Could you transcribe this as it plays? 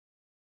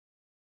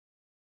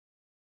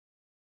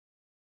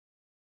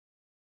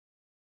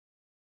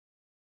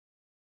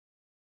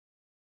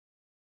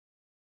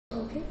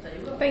Okay.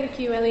 Thank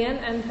you, Eliane,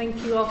 and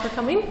thank you all for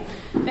coming.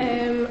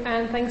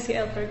 And thanks,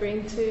 Yael, for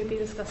agreeing to be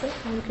discussing.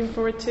 I'm looking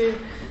forward to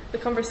the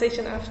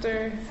conversation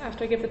after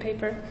I give the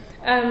paper.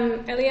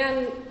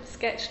 Eliane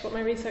sketched what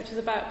my research is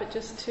about, but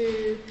just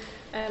to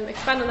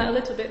expand on that a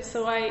little bit.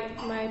 So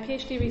my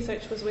PhD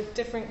research was with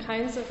different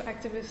kinds of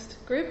activist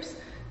groups,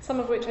 some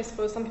of which I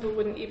suppose some people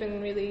wouldn't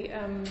even really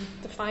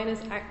define as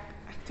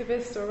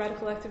activists or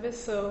radical activists.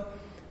 So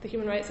the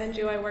human rights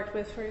NGO I worked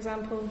with, for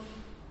example,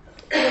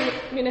 the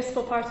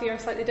municipal party, are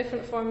slightly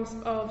different forms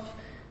of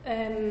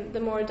the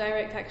more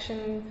direct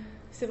action,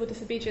 civil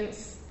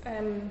disobedience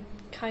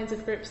kinds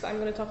of groups that I'm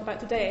going to talk about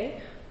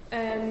today. So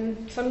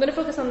I'm going to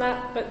focus on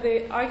that, but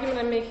the argument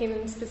I'm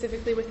making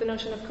specifically with the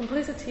notion of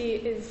complicity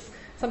is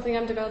something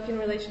I'm developing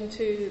in relation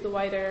to the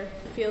wider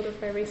field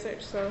of my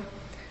research. So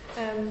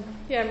I'm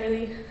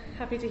really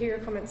happy to hear your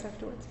comments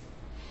afterwards.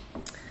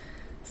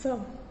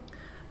 So,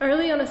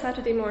 early on a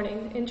Saturday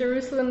morning, in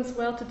Jerusalem's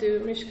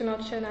well-to-do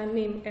Mishkanot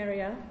Shenanim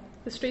area,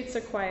 the streets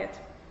are quiet.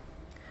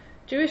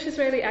 Jewish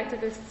Israeli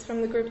activists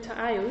from the group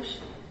Ta'ayush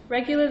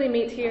regularly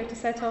meet here to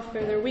set off for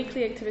their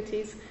weekly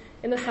activities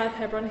in the South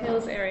Hebron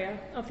Hills area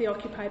of the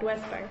occupied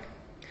West Bank,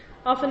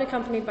 often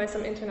accompanied by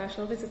some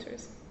international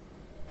visitors.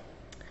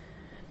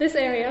 This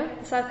area,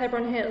 the South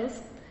Hebron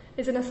Hills,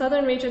 is in a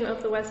southern region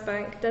of the West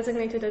Bank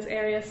designated as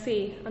Area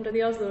C under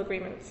the Oslo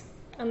Agreements,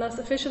 and thus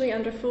officially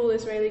under full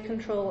Israeli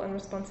control and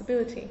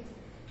responsibility.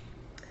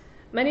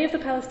 Many of the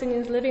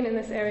Palestinians living in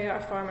this area are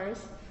farmers.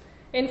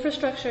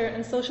 Infrastructure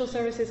and social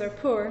services are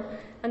poor,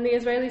 and the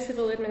Israeli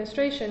civil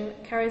administration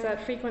carries out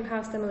frequent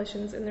house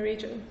demolitions in the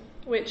region,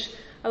 which,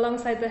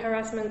 alongside the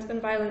harassment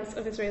and violence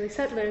of Israeli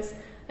settlers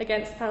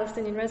against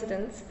Palestinian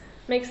residents,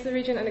 makes the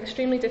region an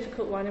extremely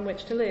difficult one in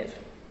which to live.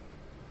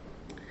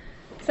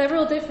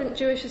 Several different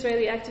Jewish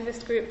Israeli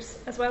activist groups,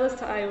 as well as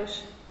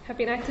Ta'ayush, have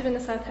been active in the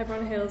South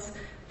Hebron Hills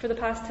for the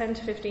past 10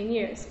 to 15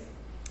 years.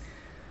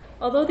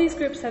 Although these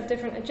groups have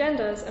different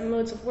agendas and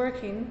modes of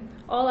working,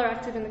 all are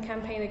active in the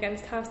campaign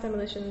against house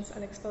demolitions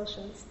and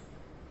expulsions.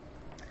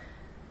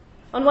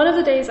 On one of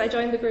the days I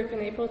joined the group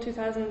in April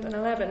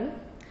 2011,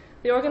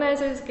 the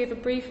organisers gave a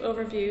brief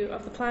overview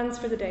of the plans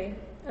for the day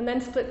and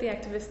then split the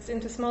activists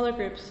into smaller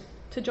groups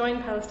to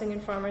join Palestinian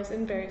farmers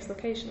in various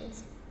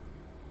locations.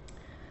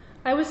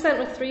 I was sent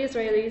with 3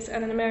 Israelis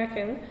and an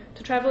American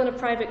to travel in a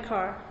private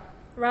car,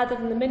 rather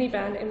than the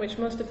minivan in which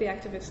most of the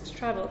activists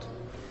travelled,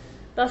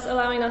 thus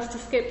allowing us to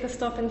skip the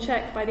stop and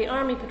check by the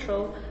army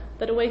patrol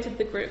that awaited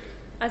the group,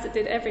 as it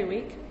did every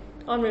week,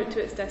 en route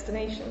to its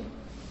destination.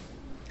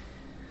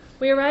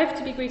 We arrived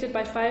to be greeted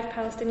by 5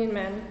 Palestinian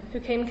men who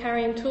came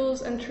carrying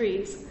tools and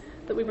trees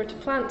that we were to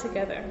plant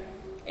together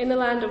in the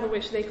land over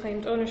which they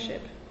claimed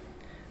ownership,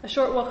 a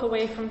short walk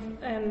away from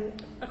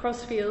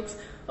across fields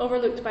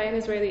overlooked by an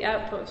Israeli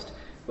outpost,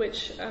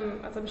 which,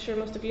 as I'm sure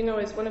most of you know,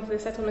 is one of the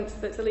settlements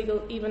that's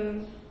illegal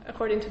even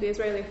according to the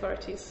Israeli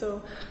authorities.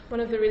 So one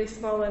of the really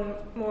small and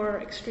more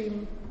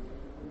extreme,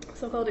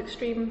 so-called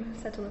extreme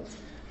settlements.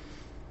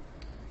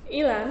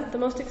 Ilan, the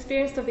most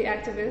experienced of the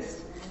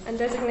activists and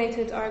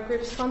designated our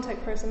group's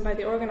contact person by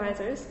the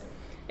organisers,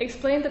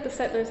 explained that the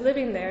settlers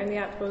living there in the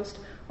outpost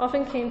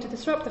often came to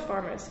disrupt the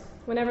farmers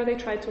whenever they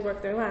tried to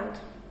work their land,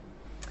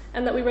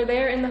 and that we were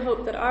there in the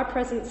hope that our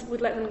presence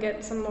would let them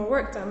get some more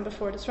work done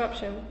before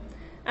disruption,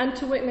 and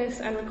to witness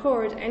and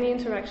record any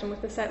interaction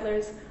with the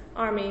settlers,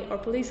 army, or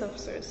police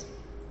officers.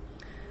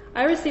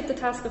 I received the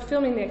task of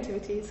filming the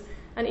activities,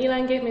 and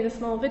Ilan gave me the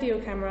small video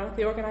camera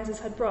the organisers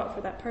had brought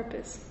for that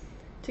purpose,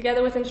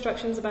 together with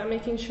instructions about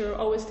making sure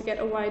always to get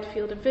a wide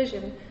field of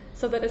vision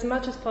so that as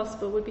much as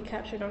possible would be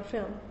captured on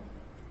film.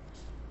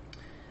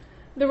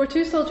 There were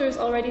 2 soldiers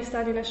already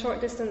standing a short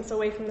distance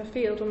away from the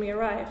field when we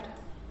arrived.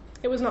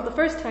 It was not the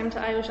first time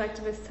Ta'ayush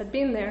activists had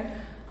been there,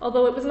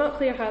 although it was not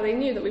clear how they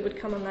knew that we would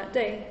come on that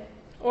day,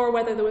 or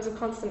whether there was a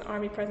constant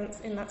army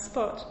presence in that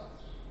spot.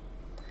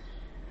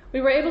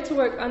 We were able to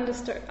work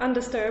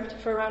undisturbed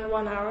for around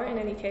 1 hour in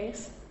any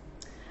case.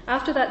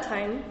 After that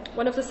time,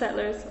 one of the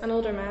settlers, an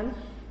older man,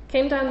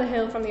 came down the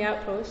hill from the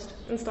outpost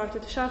and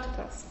started to shout at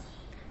us.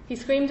 He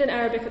screamed in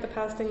Arabic at the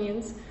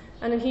Palestinians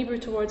and in Hebrew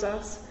towards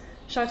us,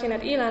 shouting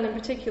at Ilan in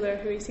particular,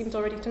 who he seemed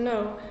already to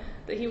know,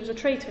 that he was a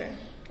traitor,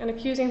 and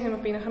accusing him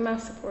of being a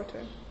Hamas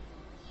supporter.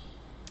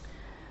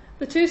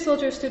 The 2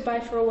 soldiers stood by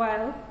for a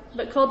while,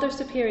 but called their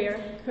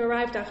superior, who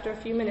arrived after a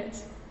few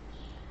minutes.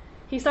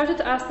 He started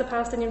to ask the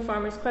Palestinian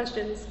farmers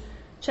questions,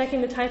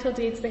 checking the title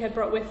deeds they had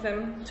brought with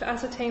them to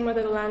ascertain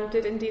whether the land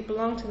did indeed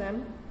belong to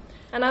them,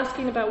 and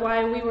asking about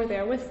why we were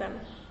there with them.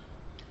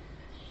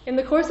 In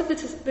the course of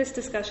this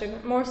discussion,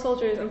 more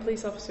soldiers and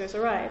police officers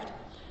arrived,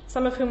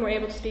 some of whom were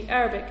able to speak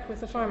Arabic with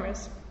the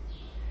farmers.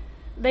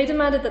 They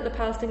demanded that the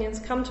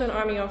Palestinians come to an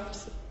army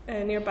office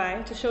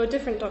nearby to show a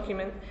different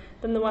document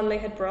than the one they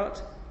had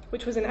brought,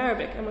 which was in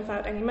Arabic and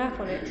without any map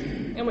on it,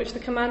 in which the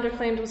commander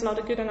claimed was not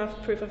a good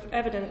enough proof of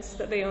evidence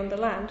that they owned the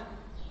land.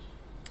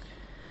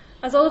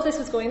 As all of this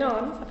was going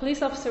on, a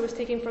police officer was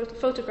taking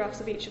photographs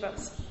of each of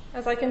us,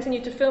 as I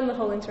continued to film the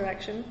whole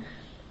interaction,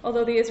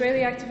 although the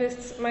Israeli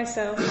activists,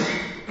 myself,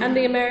 and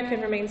the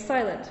American remained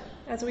silent,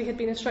 as we had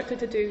been instructed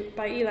to do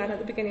by Elan at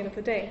the beginning of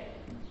the day.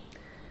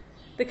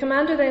 The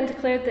commander then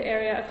declared the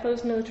area a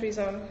closed military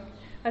zone,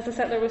 as the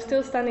settler was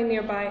still standing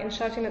nearby and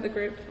shouting at the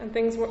group, and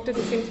things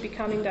didn't seem to be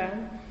calming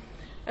down.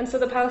 And so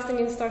the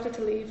Palestinians started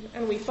to leave,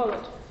 and we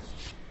followed.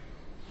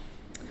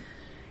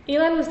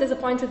 Elan was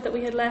disappointed that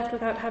we had left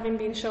without having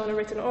been shown a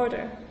written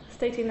order,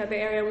 stating that the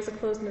area was a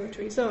closed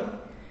military zone,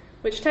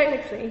 which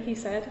technically, he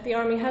said, the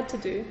army had to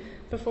do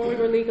before we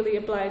were legally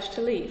obliged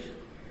to leave.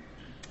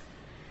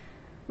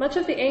 Much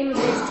of the aim of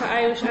these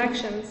Ta'ayush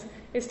actions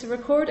is to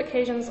record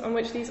occasions on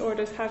which these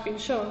orders have been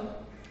shown,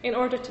 in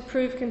order to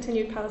prove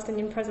continued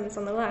Palestinian presence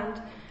on the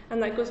land,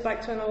 and that goes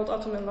back to an old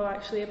Ottoman law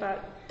actually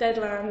about dead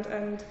land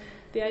and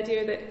the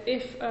idea that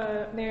if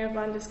an area of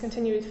land is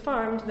continually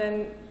farmed,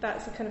 then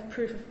that's a kind of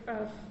proof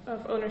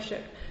of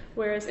ownership,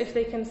 whereas if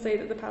they can say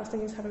that the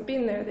Palestinians haven't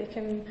been there, they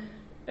can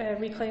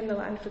reclaim the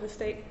land for the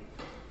state.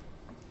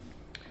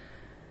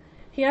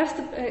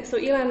 So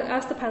Elan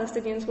asked the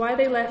Palestinians why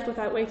they left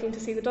without waiting to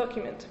see the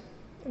document,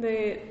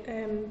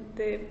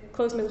 the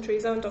closed military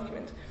zone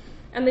document,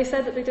 and they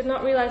said that they did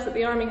not realize that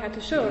the army had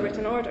to show a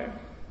written order.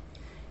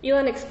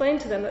 Elan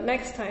explained to them that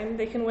next time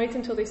they can wait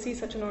until they see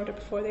such an order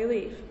before they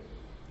leave.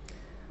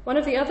 One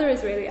of the other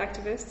Israeli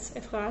activists,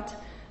 Efrat,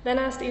 then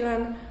asked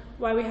Elan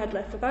why we had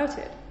left without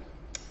it.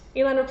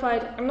 Elan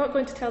replied, "I'm not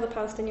going to tell the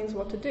Palestinians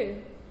what to do,"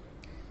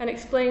 and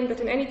explained that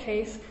in any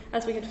case,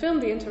 as we had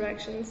filmed the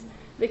interactions,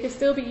 they could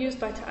still be used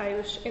by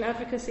Ta'ayush in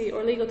advocacy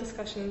or legal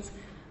discussions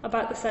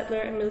about the settler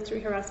and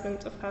military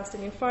harassment of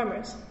Palestinian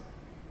farmers.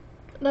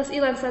 Thus,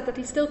 Elan said that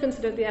he still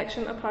considered the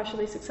action a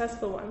partially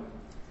successful one.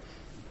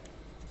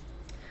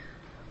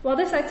 While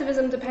this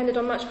activism depended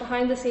on much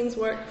behind-the-scenes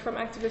work from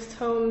activists'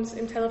 homes,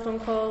 in telephone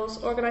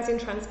calls, organising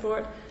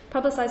transport,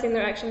 publicising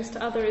their actions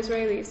to other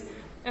Israelis,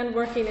 and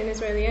working in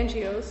Israeli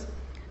NGOs,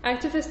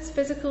 activists'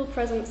 physical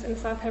presence in the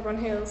South Hebron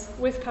Hills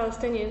with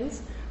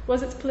Palestinians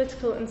was its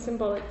political and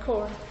symbolic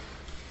core.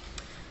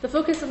 The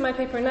focus of my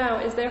paper now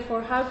is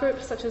therefore how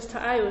groups such as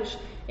Ta'ayush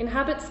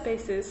inhabit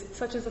spaces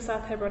such as the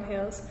South Hebron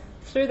Hills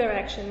through their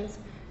actions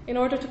in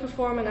order to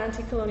perform an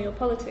anti-colonial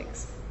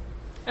politics,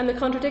 and the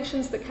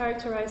contradictions that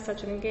characterize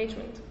such an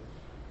engagement.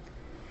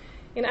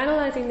 In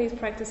analysing these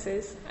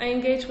practices, I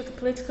engage with the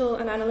political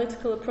and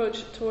analytical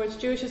approach towards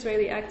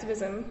Jewish-Israeli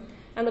activism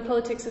and the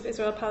politics of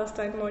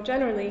Israel-Palestine more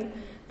generally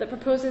that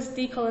proposes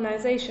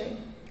decolonisation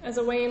as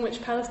a way in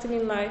which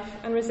Palestinian life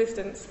and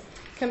resistance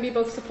can be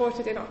both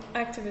supported in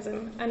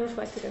activism and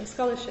reflected in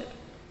scholarship.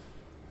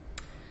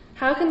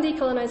 How can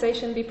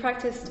decolonisation be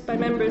practiced by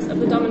members of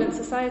the dominant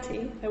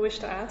society, I wish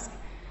to ask,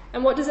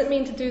 and what does it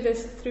mean to do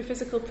this through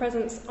physical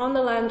presence on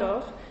the land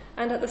of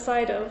and at the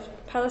side of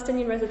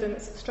Palestinian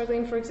residents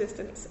struggling for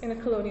existence in a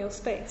colonial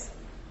space?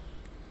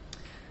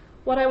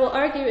 What I will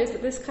argue is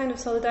that this kind of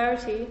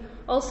solidarity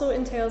also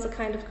entails a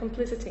kind of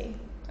complicity,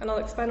 and I'll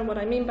expand on what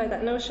I mean by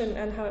that notion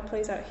and how it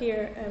plays out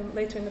here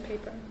later in the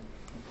paper.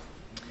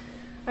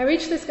 I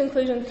reach this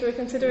conclusion through a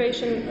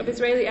consideration of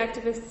Israeli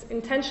activists'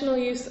 intentional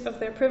use of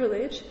their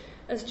privilege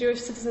as Jewish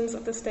citizens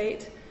of the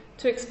state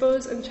to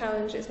expose and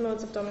challenge its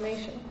modes of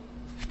domination.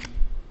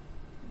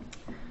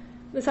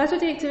 The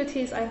Saturday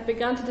activities I have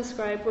begun to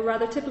describe were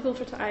rather typical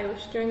for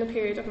Ta'ayush during the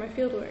period of my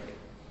fieldwork.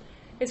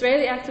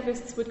 Israeli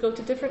activists would go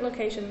to different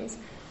locations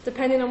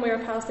depending on where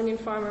a Palestinian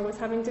farmer was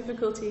having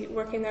difficulty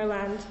working their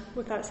land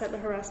without settler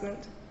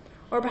harassment,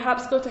 or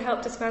perhaps go to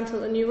help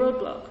dismantle a new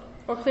roadblock,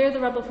 or clear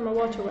the rubble from a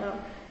water well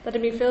that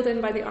had been filled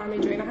in by the army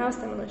during a house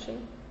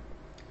demolition.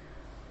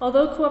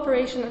 Although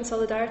cooperation and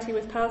solidarity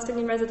with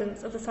Palestinian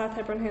residents of the South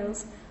Hebron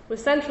Hills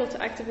was central to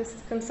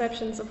activists'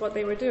 conceptions of what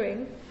they were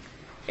doing,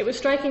 it was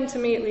striking to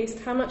me at least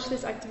how much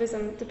this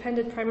activism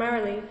depended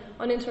primarily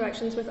on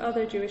interactions with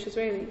other Jewish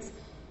Israelis.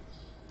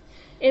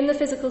 In the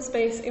physical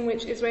space in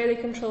which Israeli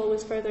control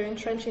was further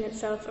entrenching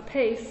itself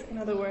apace, in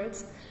other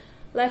words,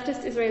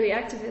 leftist Israeli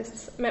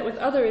activists met with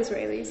other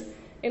Israelis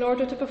in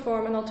order to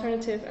perform an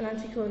alternative and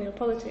anti-colonial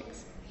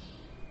politics.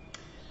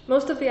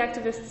 Most of the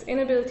activists'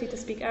 inability to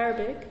speak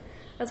Arabic,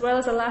 as well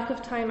as a lack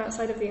of time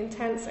outside of the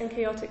intense and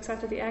chaotic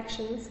Saturday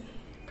actions,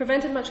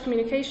 prevented much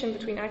communication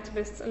between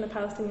activists and the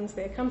Palestinians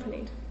they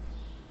accompanied.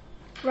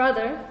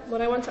 Rather,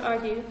 what I want to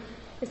argue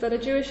is that a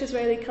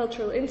Jewish-Israeli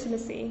cultural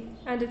intimacy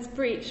and its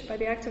breach by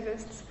the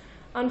activists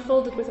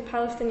unfolded with a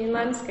Palestinian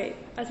landscape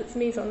as its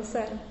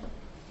mise-en-scène.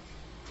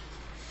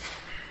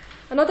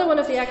 Another one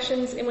of the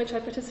actions in which I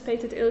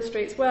participated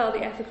illustrates well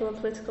the ethical and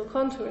political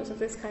contours of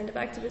this kind of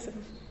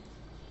activism.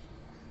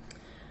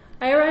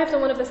 I arrived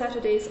on one of the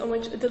Saturdays on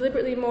which a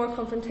deliberately more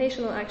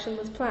confrontational action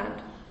was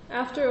planned,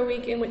 after a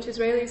week in which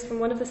Israelis from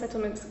one of the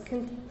settlements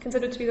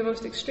considered to be the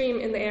most extreme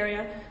in the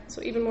area,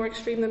 so even more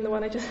extreme than the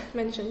one I just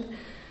mentioned,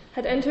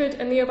 had entered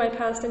a nearby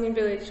Palestinian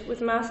village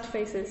with masked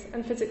faces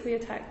and physically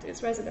attacked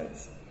its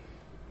residents.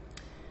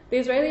 The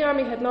Israeli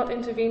army had not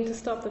intervened to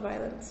stop the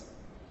violence.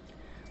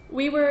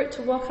 We were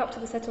to walk up to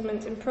the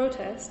settlement in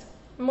protest,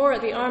 more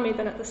at the army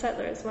than at the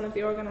settlers, one of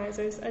the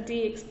organisers,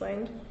 Adi,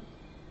 explained.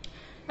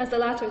 As the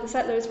latter, the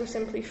settlers were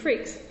simply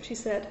freaks, she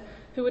said,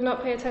 who would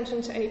not pay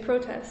attention to any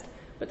protest,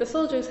 but the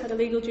soldiers had a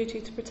legal duty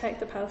to protect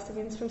the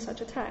Palestinians from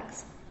such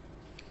attacks.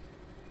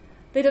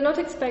 They did not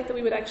expect that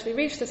we would actually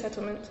reach the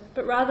settlement,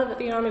 but rather that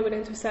the army would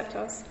intercept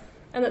us,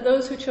 and that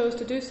those who chose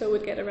to do so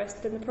would get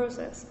arrested in the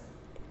process.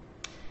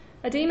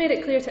 Adi made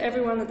it clear to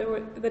everyone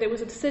that it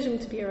was a decision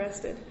to be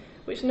arrested,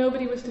 which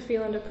nobody was to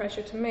feel under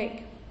pressure to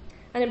make,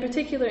 and in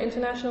particular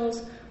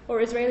internationals or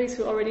Israelis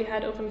who already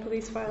had open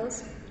police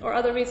files, or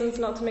other reasons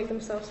not to make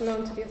themselves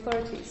known to the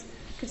authorities,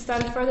 could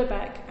stand further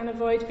back and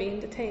avoid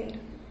being detained.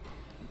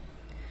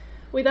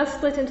 We thus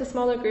split into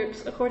smaller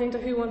groups according to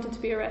who wanted to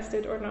be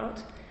arrested or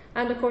not,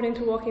 and according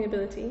to walking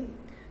ability,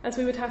 as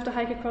we would have to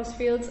hike across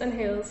fields and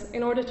hills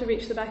in order to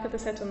reach the back of the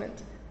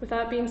settlement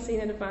without being seen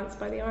in advance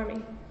by the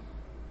army.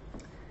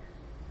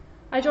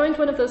 I joined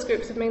one of those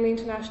groups of mainly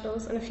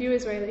internationals and a few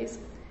Israelis,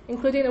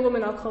 including a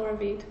woman I'll call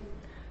Ravid,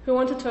 who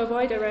wanted to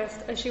avoid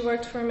arrest as she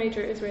worked for a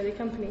major Israeli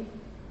company.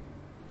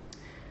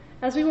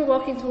 As we were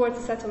walking towards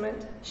the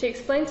settlement, she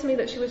explained to me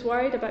that she was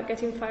worried about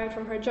getting fired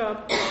from her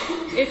job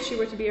if she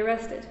were to be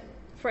arrested,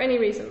 for any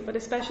reason, but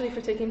especially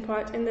for taking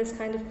part in this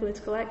kind of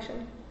political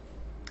action.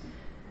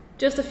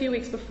 Just a few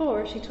weeks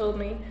before, she told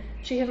me,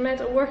 she had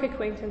met a work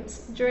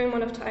acquaintance during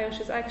one of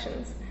Tayosh's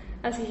actions,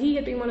 as he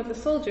had been one of the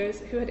soldiers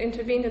who had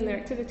intervened in their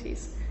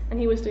activities, and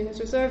he was doing his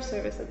reserve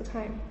service at the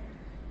time.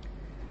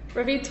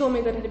 Ravid told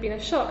me that it had been a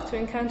shock to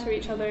encounter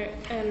each other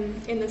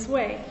in this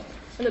way,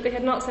 and that they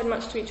had not said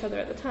much to each other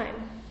at the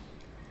time.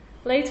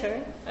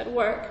 Later, at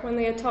work, when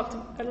they had talked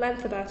at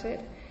length about it,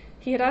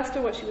 he had asked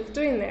her what she was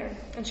doing there,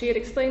 and she had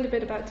explained a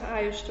bit about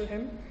Ta'ayush to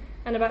him,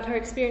 and about her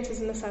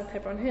experiences in the South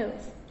Hebron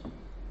Hills.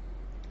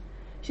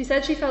 She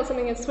said she felt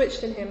something had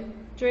switched in him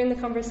during the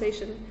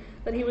conversation,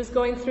 that he was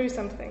going through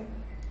something,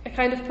 a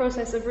kind of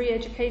process of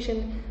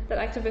re-education that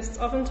activists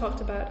often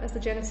talked about as the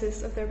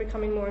genesis of their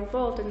becoming more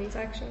involved in these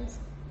actions.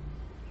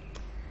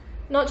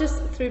 Not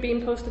just through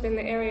being posted in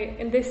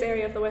this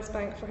area of the West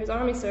Bank for his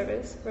army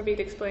service, Ravid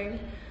explained,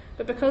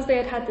 but because they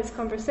had had this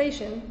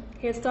conversation,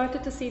 he had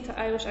started to see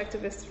Ta'ayush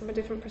activists from a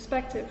different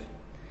perspective,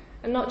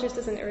 and not just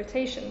as an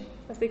irritation,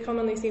 as they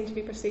commonly seem to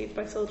be perceived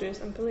by soldiers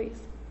and police.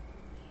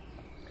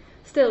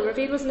 Still,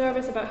 Ravid was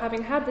nervous about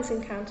having had this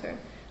encounter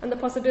and the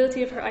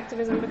possibility of her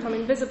activism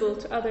becoming visible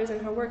to others in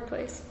her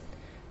workplace,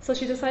 so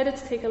she decided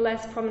to take a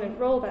less prominent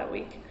role that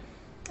week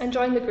and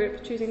join the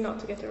group, choosing not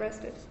to get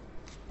arrested.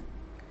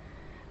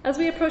 As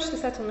we approached the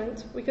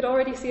settlement, we could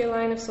already see a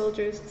line of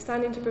soldiers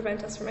standing to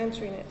prevent us from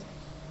entering it.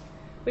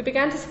 We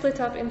began to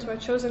split up into our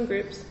chosen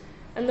groups,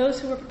 and those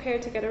who were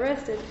prepared to get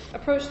arrested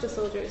approached the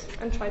soldiers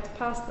and tried to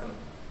pass them,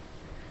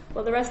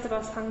 while the rest of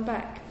us hung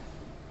back.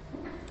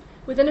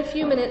 Within a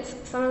few minutes,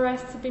 some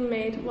arrests had been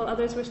made while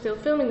others were still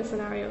filming the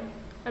scenario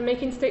and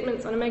making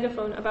statements on a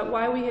megaphone about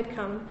why we had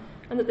come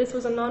and that this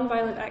was a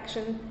non-violent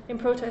action in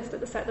protest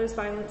at the settlers'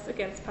 violence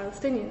against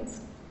Palestinians.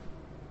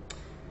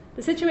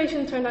 The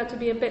situation turned out to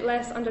be a bit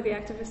less under the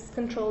activists'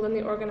 control than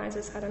the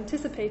organisers had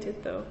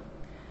anticipated, though,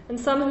 and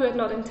some who had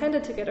not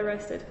intended to get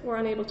arrested were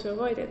unable to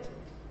avoid it.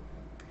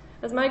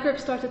 As my group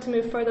started to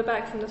move further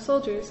back from the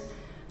soldiers,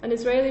 an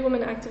Israeli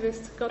woman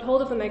activist got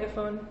hold of the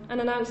megaphone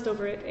and announced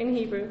over it, in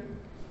Hebrew,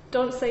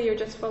 "Don't say you're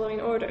just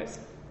following orders,"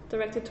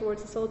 directed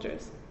towards the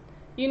soldiers.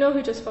 "You know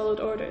who just followed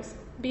orders.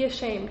 Be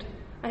ashamed.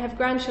 I have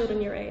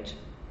grandchildren your age."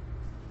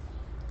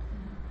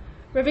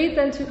 Ravid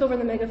then took over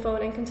the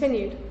megaphone and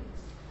continued,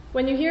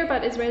 "When you hear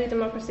about Israeli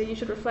democracy, you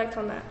should reflect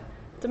on that.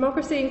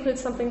 Democracy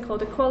includes something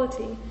called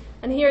equality,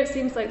 and here it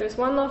seems like there's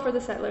one law for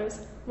the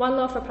settlers, one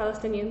law for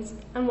Palestinians,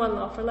 and one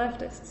law for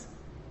leftists."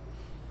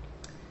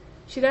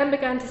 She then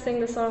began to sing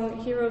the song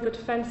 "Hero of the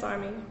Defense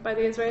Army" by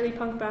the Israeli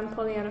punk band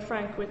Pollyanna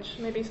Frank, which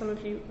maybe some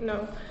of you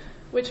know,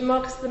 which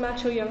mocks the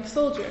macho young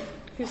soldier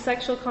whose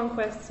sexual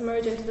conquests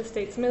merge into the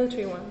state's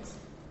military ones.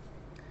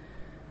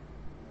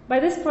 By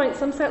this point,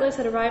 some settlers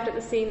had arrived at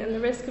the scene, and the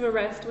risk of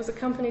arrest was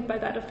accompanied by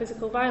that of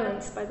physical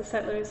violence by the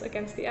settlers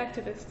against the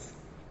activists.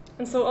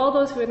 And so all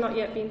those who had not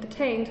yet been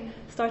detained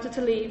started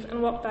to leave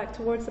and walk back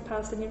towards the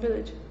Palestinian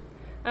village,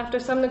 after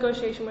some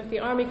negotiation with the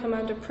army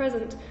commander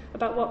present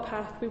about what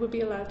path we would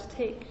be allowed to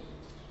take.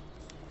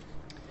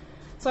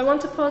 So I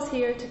want to pause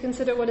here to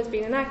consider what is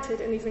being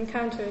enacted in these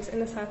encounters in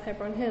the South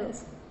Hebron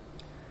Hills.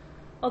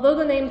 Although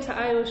the name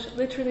Ta'ayush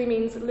literally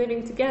means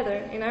living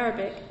together in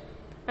Arabic,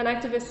 and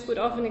activists would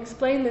often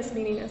explain this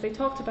meaning as they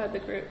talked about the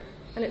group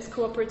and its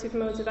cooperative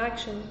modes of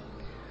action,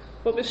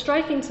 what was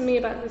striking to me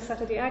about this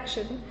Saturday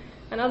action,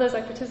 and others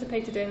I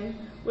participated in,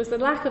 was the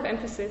lack of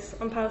emphasis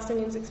on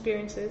Palestinians'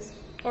 experiences,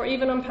 or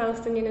even on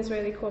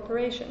Palestinian-Israeli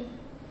cooperation.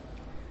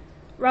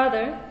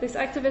 Rather, this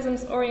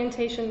activism's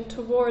orientation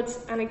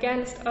towards and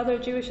against other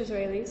Jewish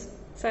Israelis,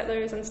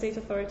 settlers and state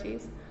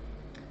authorities,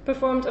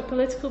 performed a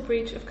political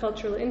breach of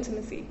cultural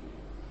intimacy,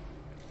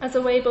 as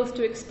a way both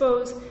to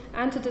expose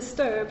and to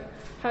disturb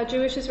how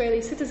Jewish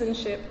Israeli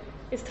citizenship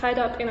is tied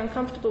up in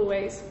uncomfortable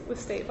ways with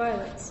state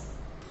violence.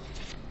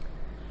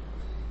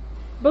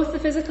 Both the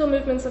physical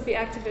movements of the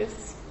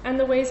activists and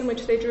the ways in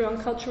which they drew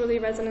on culturally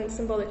resonant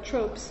symbolic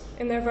tropes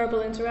in their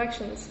verbal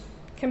interactions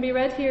can be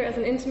read here as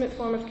an intimate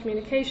form of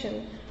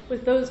communication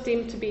with those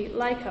deemed to be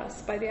like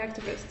us by the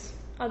activists,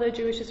 other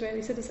Jewish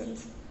Israeli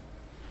citizens.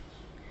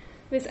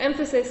 This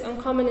emphasis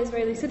on common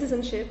Israeli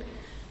citizenship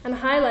and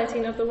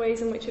highlighting of the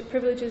ways in which it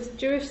privileges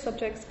Jewish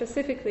subjects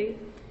specifically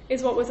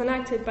is what was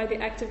enacted by the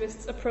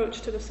activists'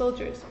 approach to the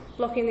soldiers,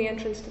 blocking the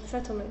entrance to the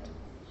settlement.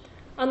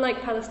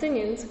 Unlike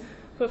Palestinians,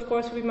 who of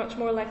course would be much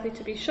more likely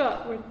to be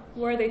shot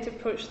were they to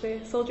approach the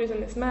soldiers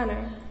in this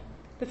manner,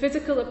 the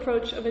physical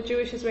approach of a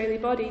Jewish Israeli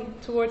body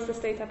towards the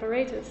state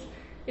apparatus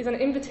is an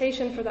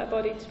invitation for that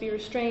body to be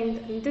restrained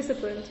and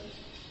disciplined,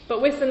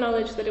 but with the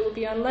knowledge that it will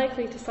be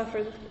unlikely to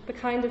suffer the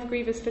kind of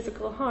grievous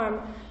physical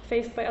harm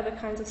faced by other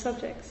kinds of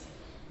subjects.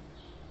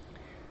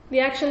 The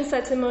action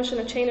sets in motion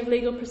a chain of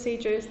legal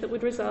procedures that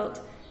would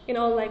result, in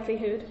all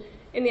likelihood,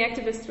 in the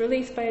activist's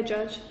release by a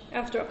judge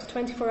after up to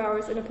 24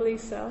 hours in a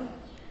police cell,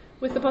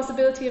 with the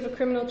possibility of a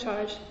criminal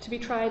charge to be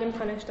tried and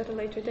punished at a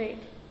later date.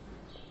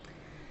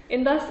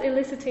 In thus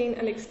eliciting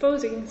and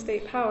exposing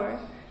state power,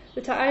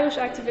 the Ta'ayush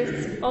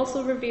activists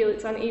also reveal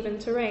its uneven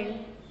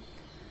terrain,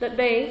 that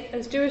they,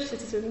 as Jewish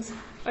citizens,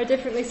 are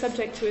differently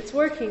subject to its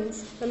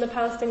workings than the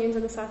Palestinians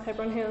in the South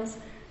Hebron Hills,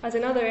 as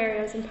in other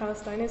areas in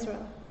Palestine,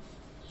 Israel.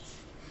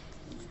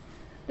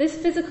 This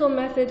physical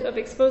method of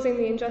exposing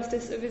the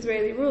injustice of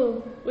Israeli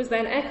rule was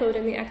then echoed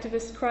in the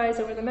activists' cries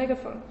over the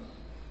megaphone,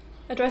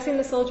 addressing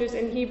the soldiers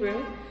in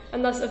Hebrew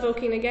and thus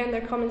evoking again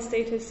their common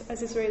status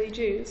as Israeli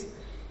Jews.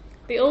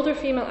 The older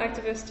female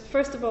activist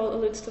first of all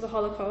alludes to the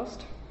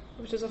Holocaust,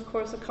 which is of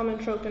course a common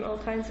trope in all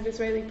kinds of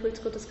Israeli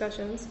political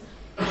discussions,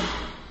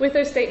 with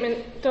their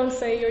statement, "Don't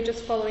say you're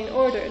just following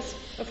orders,"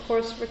 of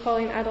course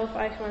recalling Adolf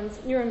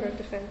Eichmann's Nuremberg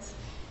defense.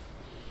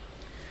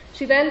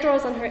 She then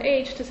draws on her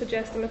age to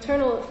suggest a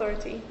maternal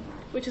authority,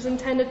 which is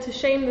intended to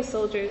shame the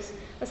soldiers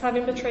as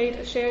having betrayed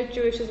a shared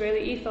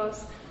Jewish-Israeli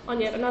ethos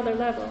on yet another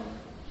level.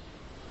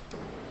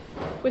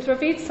 With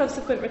Ravid's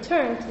subsequent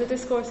return to the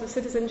discourse of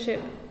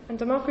citizenship and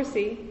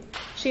democracy,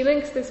 she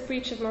links this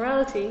breach of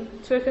morality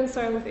to a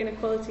concern with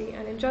inequality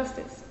and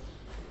injustice,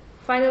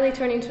 finally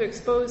turning to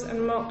expose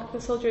and mock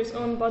the soldiers'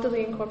 own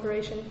bodily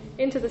incorporation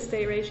into the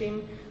state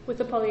regime with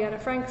the Pollyanna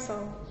Frank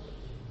song.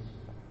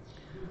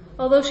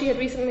 Although she had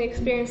recently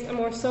experienced a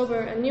more sober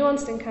and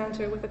nuanced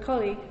encounter with a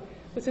colleague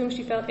with whom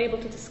she felt able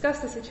to discuss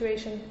the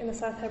situation in the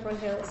South Hebron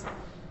Hills,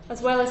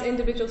 as well as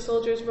individual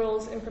soldiers'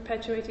 roles in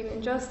perpetuating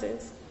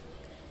injustice,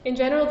 in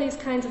general these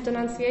kinds of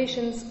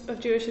denunciations of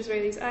Jewish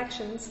Israelis'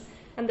 actions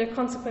and their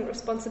consequent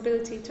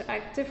responsibility to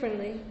act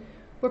differently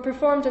were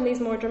performed in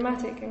these more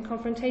dramatic and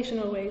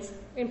confrontational ways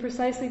in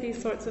precisely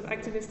these sorts of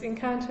activist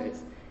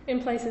encounters in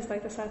places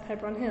like the South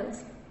Hebron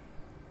Hills.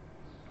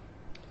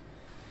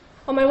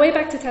 On my way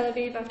back to Tel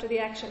Aviv after the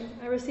action,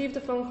 I received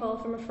a phone call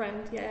from a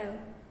friend, Yael.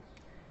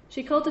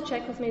 She called to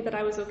check with me that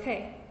I was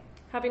okay,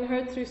 having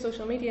heard through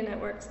social media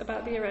networks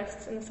about the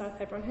arrests in the South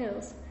Hebron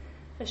Hills,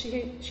 as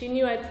she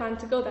knew I had planned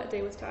to go that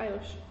day with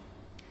Ta'ayush.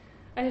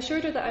 I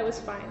assured her that I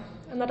was fine,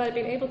 and that I had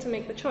been able to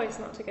make the choice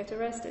not to get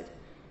arrested.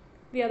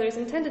 The others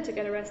intended to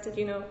get arrested,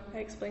 you know, I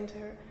explained to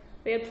her.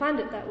 They had planned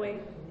it that way.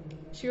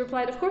 She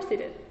replied, of course they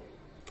did.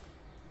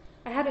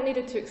 I hadn't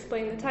needed to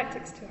explain the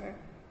tactics to her.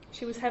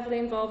 She was heavily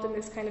involved in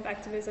this kind of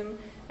activism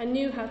and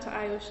knew how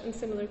Ta'ayush and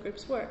similar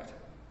groups worked.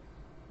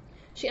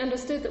 She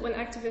understood that when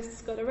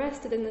activists got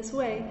arrested in this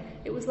way,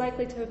 it was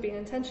likely to have been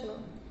intentional.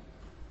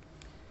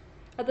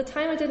 At the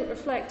time, I didn't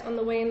reflect on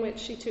the way in which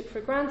she took for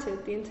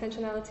granted the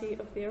intentionality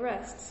of the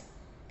arrests.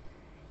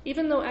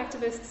 Even though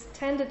activists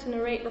tended to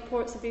narrate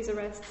reports of these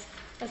arrests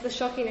as the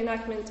shocking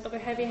enactment of a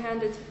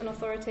heavy-handed and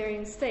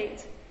authoritarian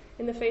state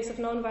in the face of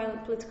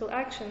non-violent political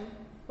action,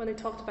 when they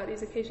talked about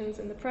these occasions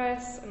in the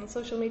press and on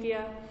social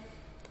media,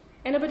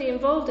 anybody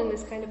involved in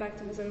this kind of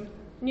activism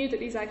knew that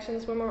these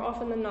actions were more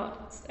often than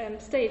not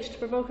staged to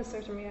provoke a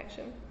certain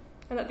reaction,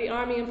 and that the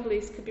army and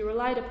police could be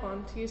relied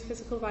upon to use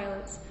physical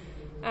violence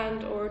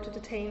and or to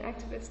detain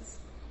activists.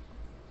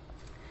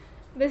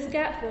 This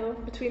gap, though,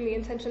 between the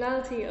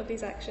intentionality of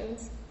these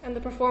actions and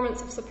the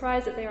performance of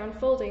surprise that they are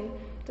unfolding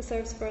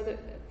deserves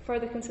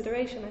further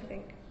consideration, I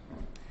think.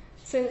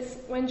 Since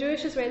when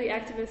Jewish Israeli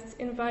activists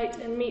invite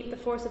and meet the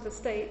force of the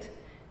state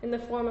in the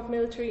form of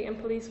military and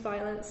police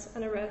violence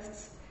and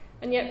arrests,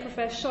 and yet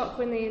profess shock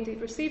when they indeed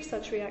receive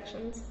such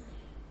reactions,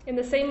 in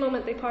the same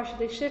moment they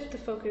partially shift the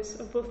focus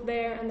of both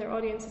their and their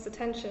audience's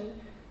attention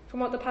from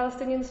what the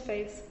Palestinians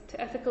face to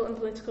ethical and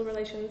political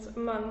relations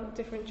among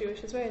different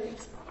Jewish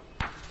Israelis.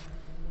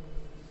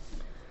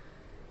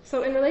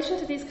 So in relation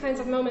to these kinds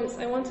of moments,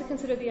 I want to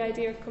consider the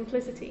idea of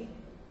complicity,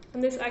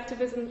 and this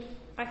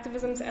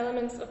activism's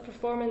elements of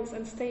performance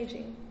and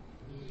staging.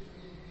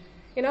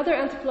 In other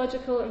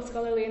anthropological and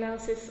scholarly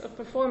analysis of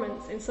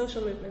performance in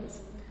social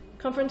movements,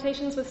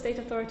 confrontations with state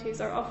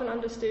authorities are often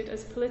understood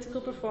as political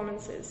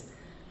performances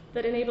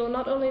that enable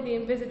not only the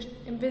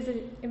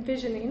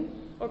envisioning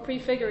or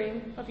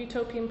prefiguring of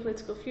utopian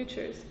political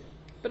futures,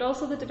 but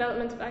also the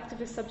development of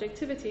activist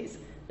subjectivities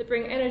that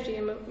bring energy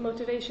and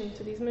motivation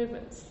to these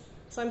movements.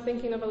 So I'm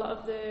thinking of a lot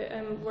of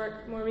the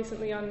work more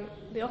recently on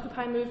the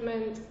Occupy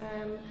movement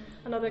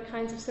and other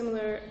kinds of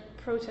similar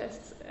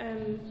protests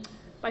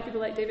by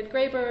people like David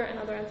Graeber and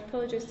other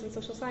anthropologists and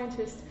social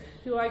scientists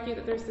who argue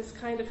that there's this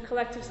kind of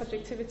collective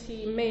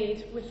subjectivity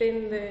made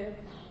within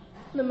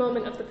the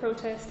moment of the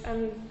protest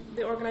and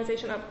the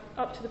organisation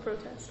up to the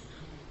protest.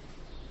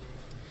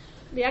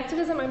 The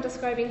activism I'm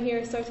describing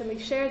here certainly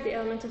shared the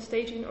element of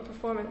staging or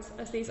performance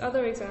as these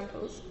other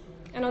examples,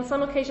 and on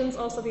some occasions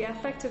also the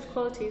affective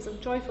qualities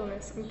of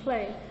joyfulness and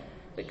play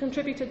that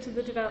contributed to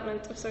the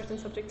development of certain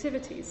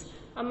subjectivities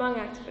among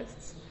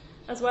activists,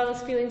 as well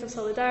as feelings of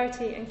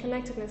solidarity and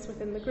connectedness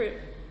within the group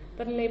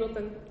that enabled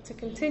them to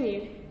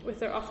continue with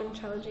their often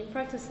challenging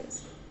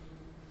practices.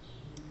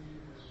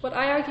 What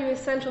I argue is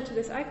central to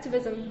this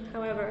activism,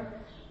 however,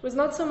 was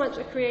not so much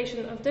a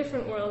creation of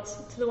different worlds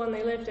to the one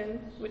they lived in,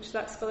 which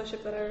that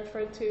scholarship that I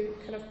referred to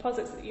kind of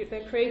posits that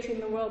they're creating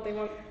the world they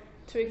want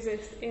to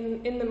exist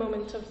in the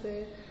moment of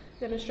the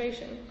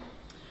demonstration.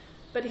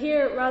 But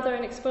here, rather,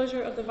 an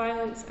exposure of the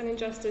violence and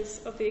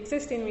injustice of the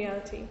existing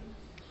reality,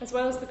 as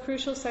well as the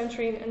crucial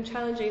centering and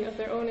challenging of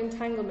their own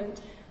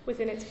entanglement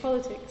within its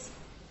politics.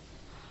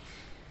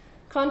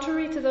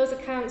 Contrary to those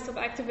accounts of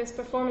activist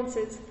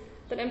performances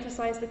that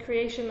emphasize the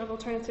creation of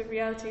alternative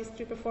realities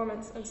through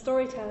performance and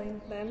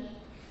storytelling, then,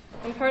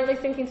 I'm currently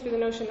thinking through the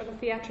notion of a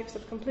theatrics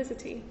of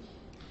complicity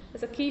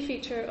as a key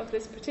feature of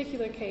this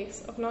particular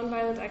case of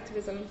nonviolent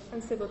activism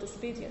and civil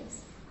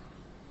disobedience.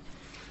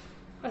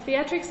 A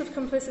theatrics of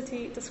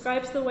complicity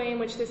describes the way in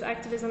which this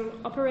activism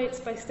operates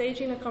by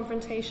staging a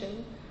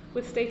confrontation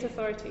with state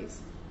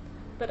authorities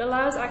that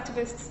allows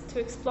activists to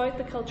exploit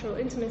the cultural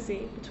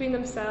intimacy between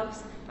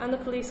themselves and the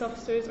police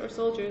officers or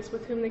soldiers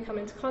with whom they come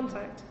into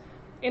contact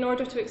in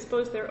order to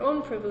expose their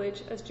own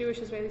privilege as Jewish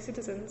Israeli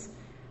citizens,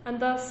 and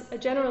thus a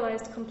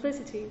generalized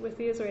complicity with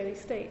the Israeli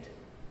state.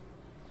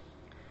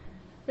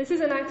 This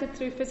is enacted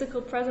through physical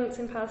presence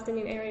in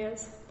Palestinian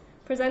areas,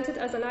 presented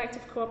as an act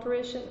of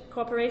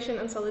cooperation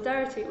and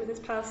solidarity with its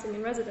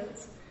Palestinian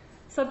residents,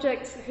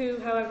 subjects who,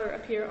 however,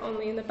 appear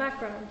only in the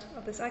background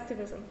of this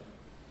activism.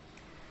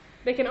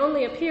 They can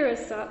only appear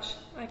as such,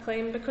 I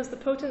claim, because the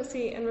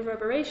potency and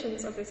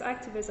reverberations of this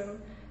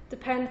activism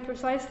depend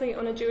precisely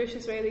on a Jewish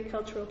Israeli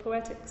cultural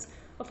poetics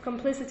of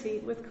complicity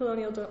with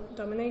colonial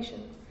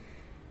domination.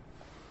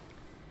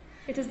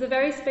 It is the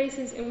very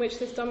spaces in which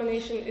this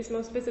domination is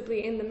most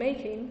visibly in the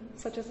making,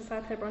 such as the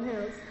South Hebron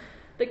Hills,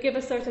 that give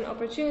a certain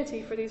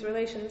opportunity for these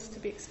relations to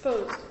be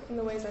exposed in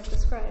the ways I've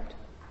described.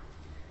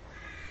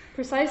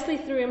 Precisely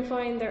through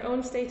employing their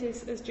own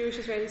status as Jewish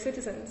Israeli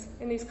citizens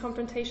in these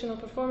confrontational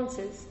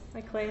performances,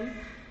 I claim,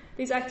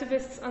 these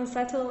activists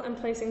unsettle and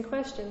place in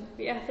question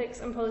the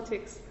ethics and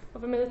politics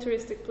of a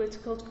militaristic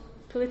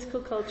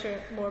political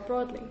culture more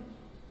broadly.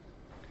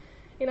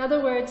 In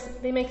other words,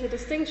 they make the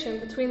distinction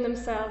between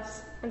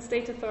themselves and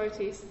state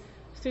authorities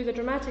through the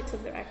dramatics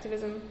of their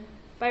activism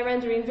by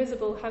rendering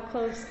visible how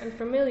close and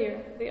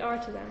familiar they are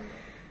to them.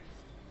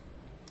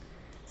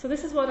 So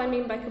this is what I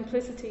mean by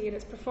complicity in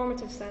its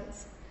performative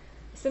sense,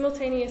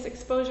 simultaneous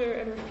exposure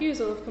and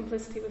refusal of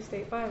complicity with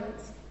state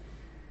violence.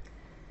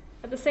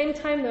 At the same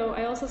time, though,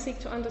 I also seek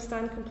to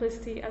understand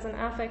complicity as an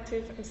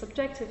affective and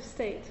subjective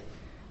state,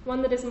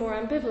 one that is more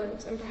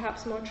ambivalent and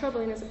perhaps more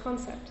troubling as a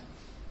concept.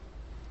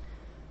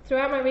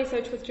 Throughout my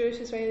research with Jewish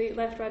Israeli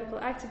left radical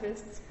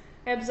activists,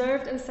 I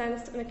observed and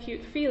sensed an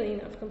acute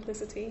feeling of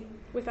complicity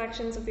with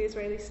actions of the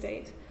Israeli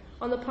state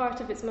on the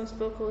part of its most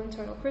vocal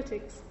internal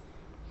critics.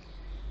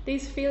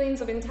 These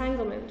feelings of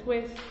entanglement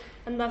with,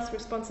 and thus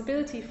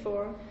responsibility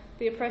for,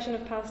 the oppression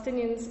of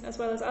Palestinians as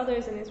well as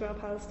others in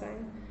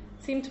Israel-Palestine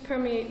seem to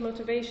permeate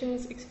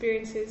motivations,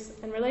 experiences,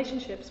 and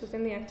relationships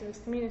within the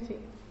activist community.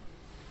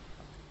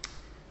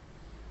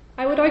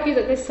 I would argue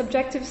that this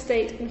subjective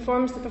state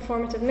informs the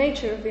performative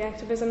nature of the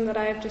activism that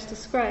I have just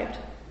described,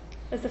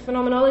 as the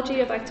phenomenology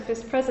of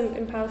activists present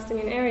in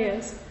Palestinian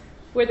areas,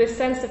 where this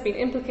sense of being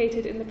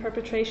implicated in the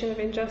perpetration of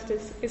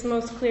injustice is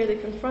most clearly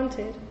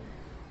confronted,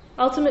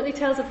 ultimately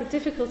tells of the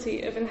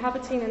difficulty of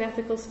inhabiting an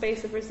ethical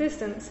space of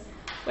resistance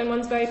when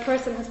one's very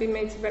person has been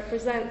made to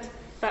represent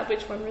that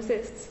which one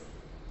resists.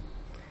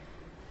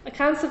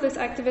 Accounts of this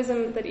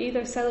activism that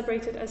either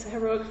celebrate it as a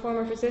heroic form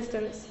of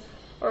resistance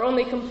or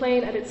only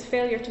complain at its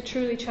failure to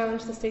truly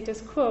challenge the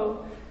status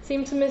quo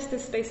seem to miss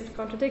this space of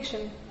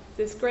contradiction,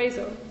 this grey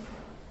zone,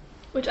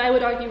 which I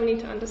would argue we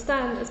need to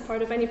understand as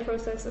part of any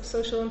process of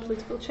social and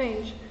political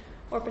change,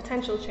 or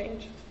potential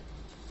change.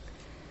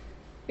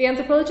 The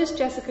anthropologist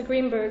Jessica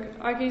Greenberg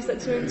argues that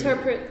to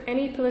interpret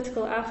any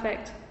political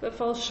affect that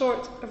falls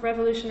short of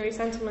revolutionary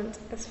sentiment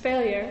as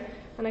failure,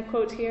 and I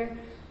quote here,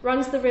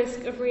 runs the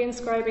risk of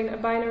reinscribing a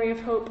binary of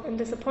hope and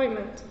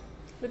disappointment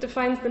that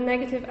defines the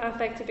negative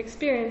affective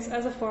experience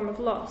as a form of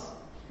loss,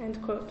 end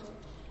quote.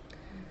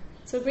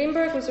 So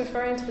Greenberg was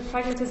referring to the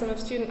pragmatism of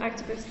student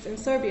activists in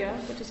Serbia,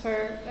 which is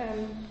her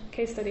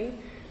case study,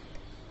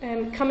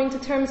 coming to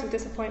terms with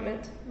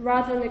disappointment,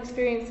 rather than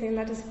experiencing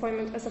that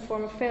disappointment as a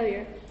form of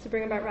failure to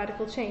bring about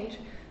radical change.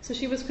 So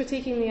she was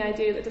critiquing the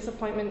idea that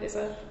disappointment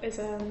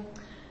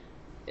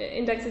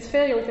indexes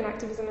failure within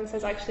activism and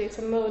says actually it's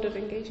a mode of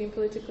engaging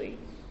politically.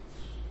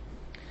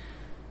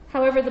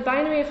 However, the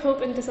binary of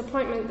hope and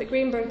disappointment that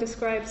Greenberg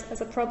describes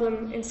as a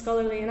problem in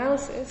scholarly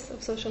analysis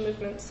of social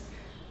movements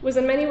was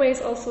in many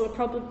ways also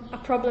a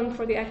problem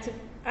for the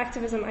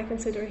activism I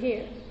consider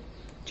here.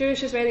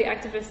 Jewish Israeli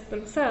activists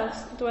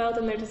themselves dwelled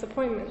in their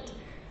disappointment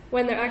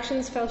when their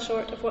actions fell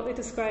short of what they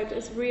described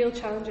as real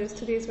challenges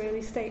to the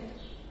Israeli state.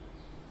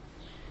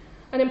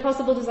 An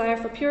impossible desire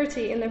for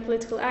purity in their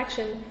political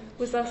action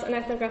was thus an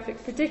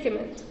ethnographic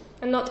predicament,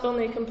 and not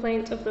only a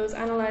complaint of those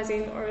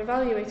analysing or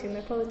evaluating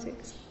their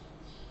politics.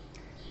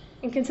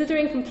 In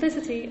considering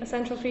complicity a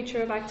central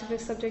feature of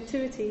activist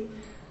subjectivity,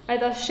 I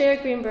thus share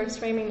Greenberg's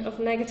framing of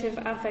negative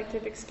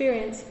affective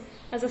experience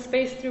as a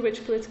space through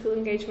which political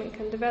engagement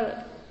can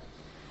develop.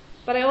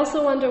 But I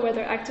also wonder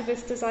whether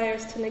activists'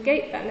 desires to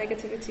negate that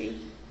negativity,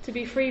 to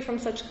be free from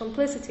such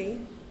complicity,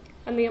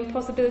 and the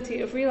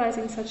impossibility of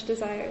realising such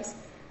desires,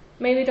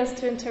 may lead us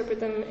to interpret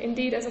them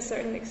indeed as a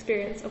certain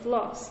experience of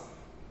loss,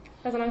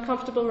 as an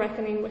uncomfortable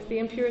reckoning with the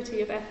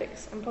impurity of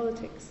ethics and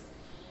politics.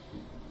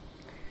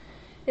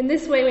 In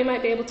this way, we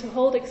might be able to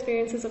hold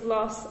experiences of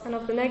loss and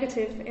of the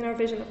negative in our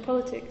vision of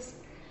politics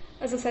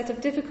as a set of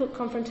difficult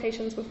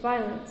confrontations with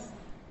violence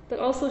that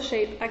also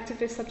shape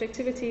activist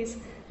subjectivities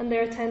and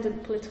their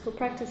attendant political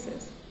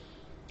practices.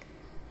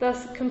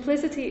 Thus,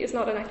 complicity is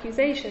not an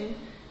accusation,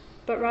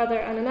 but rather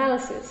an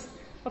analysis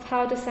of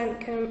how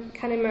dissent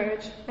can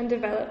emerge and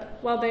develop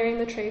while bearing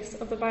the trace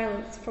of the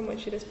violence from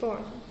which it is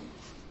born.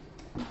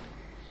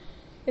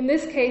 In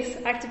this case,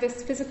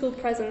 activists' physical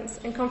presence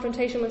in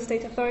confrontation with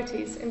state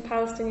authorities in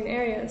Palestinian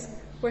areas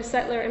where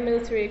settler and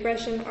military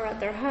aggression are at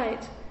their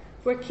height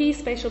were key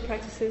spatial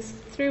practices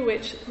through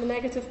which the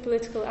negative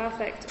political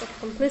affect of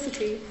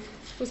complicity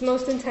was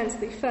most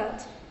intensely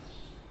felt.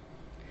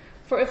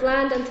 For if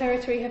land and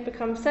territory have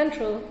become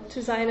central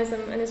to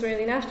Zionism and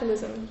Israeli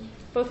nationalism,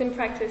 both in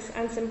practice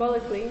and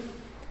symbolically,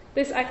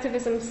 this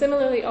activism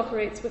similarly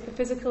operates with the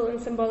physical and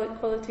symbolic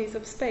qualities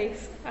of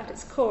space at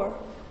its core.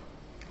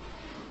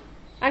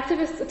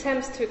 Activists'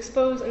 attempts to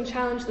expose and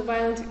challenge the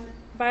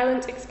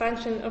violent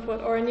expansion of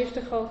what Oren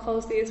Yiftachol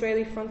calls the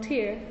Israeli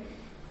frontier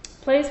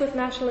plays with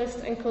nationalist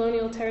and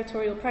colonial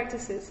territorial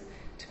practices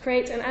to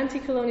create an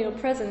anti-colonial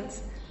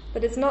presence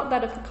that is not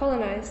that of the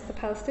colonized, the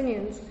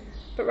Palestinians,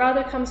 but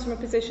rather comes from a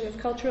position of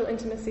cultural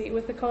intimacy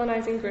with the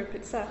colonizing group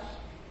itself.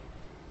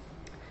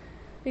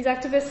 These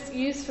activists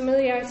use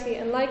familiarity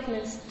and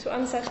likeness to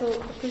unsettle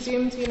a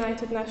presumed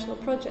united national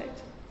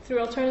project through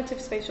alternative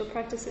spatial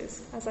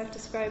practices, as I've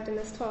described in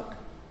this talk.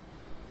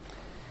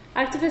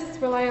 Activists'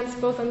 reliance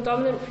both on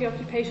dominant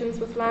preoccupations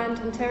with land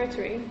and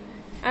territory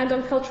and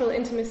on cultural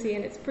intimacy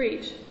in its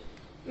breach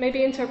may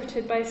be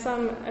interpreted by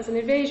some as an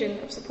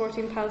evasion of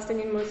supporting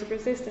Palestinian modes of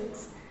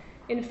resistance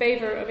in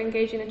favour of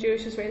engaging in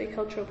Jewish-Israeli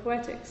cultural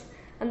poetics,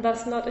 and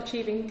thus not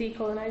achieving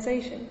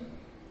decolonization.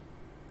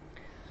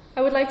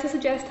 I would like to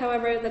suggest,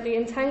 however, that the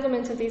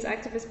entanglement of these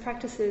activist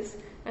practices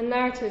and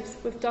narratives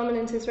with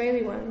dominant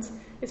Israeli ones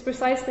is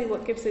precisely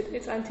what gives it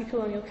its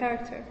anti-colonial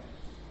character.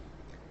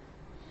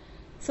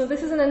 So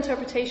this is an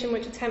interpretation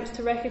which attempts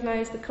to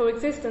recognize the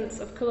coexistence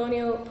of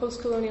colonial,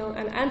 post-colonial,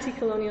 and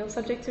anti-colonial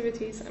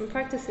subjectivities and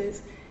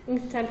practices in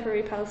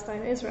contemporary Palestine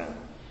and Israel,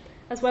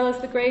 as well as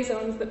the grey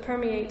zones that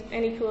permeate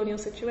any colonial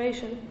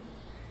situation.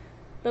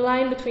 The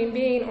line between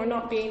being or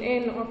not being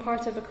in or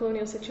part of a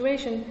colonial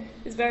situation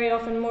is very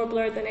often more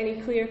blurred than any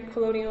clear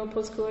colonial,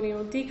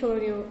 post-colonial,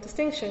 decolonial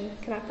distinction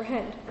can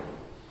apprehend.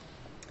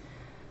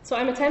 So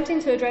I'm attempting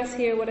to address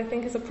here what I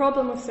think is a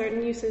problem with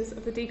certain uses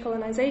of the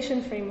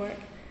decolonization framework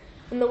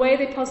and the way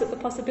they posit the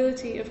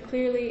possibility of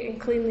clearly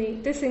and cleanly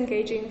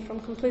disengaging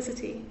from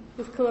complicity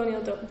with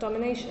colonial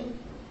domination.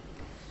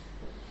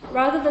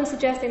 Rather than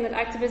suggesting that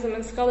activism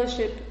and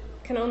scholarship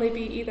can only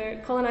be either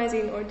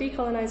colonizing or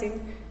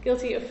decolonizing,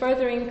 guilty of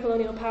furthering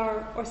colonial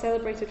power or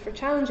celebrated for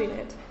challenging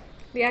it,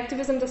 the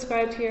activism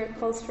described here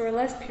calls for a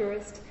less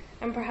purist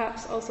and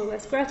perhaps also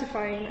less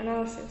gratifying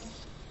analysis.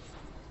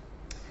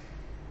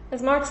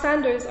 As Mark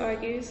Sanders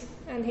argues,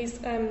 and he's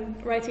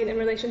writing in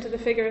relation to the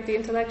figure of the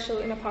intellectual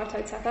in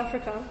apartheid South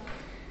Africa,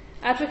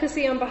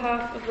 advocacy on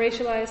behalf of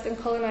racialized and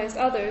colonized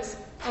others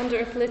under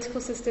a political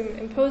system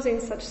imposing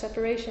such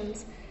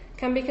separations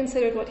can be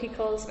considered what he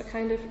calls a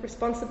kind of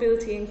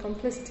responsibility in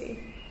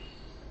complicity.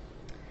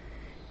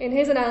 In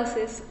his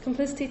analysis,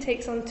 complicity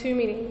takes on two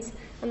meanings,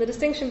 and the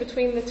distinction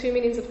between the two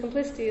meanings of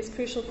complicity is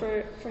crucial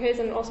for his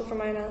and also for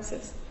my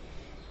analysis.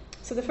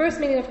 So the first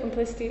meaning of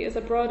complicity is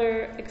a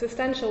broader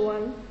existential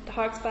one that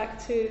harks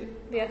back to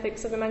the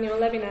ethics of Emmanuel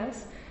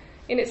Levinas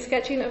in its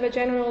sketching of a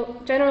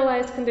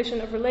generalized condition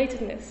of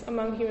relatedness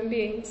among human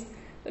beings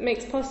that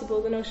makes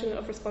possible the notion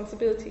of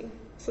responsibility.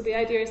 So the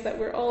idea is that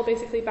we're all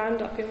basically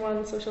bound up in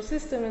one social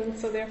system, and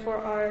so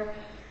therefore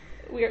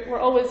we're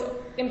always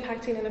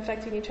impacting and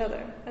affecting each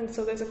other. And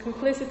so there's a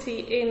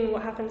complicity in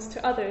what happens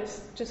to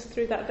others just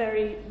through that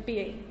very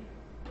being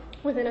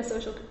within a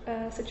social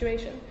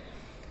situation.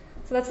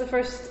 So that's the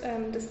first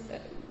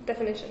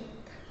definition.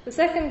 The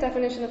second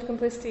definition of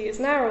complicity is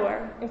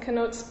narrower and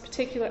connotes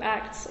particular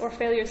acts or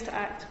failures to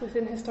act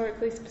within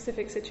historically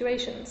specific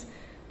situations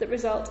that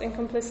result in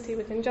complicity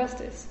with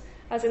injustice,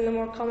 as in the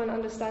more common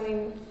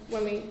understanding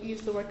when we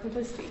use the word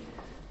complicity.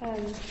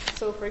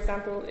 So, for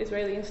example,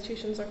 Israeli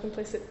institutions are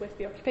complicit with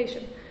the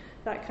occupation,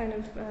 that kind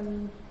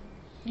of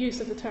use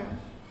of the term.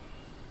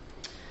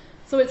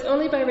 So it's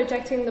only by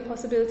rejecting the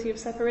possibility of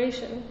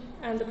separation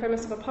and the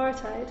premise of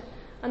apartheid,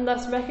 and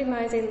thus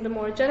recognizing the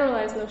more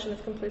generalized notion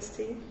of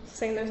complicity,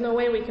 saying there's no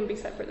way we can be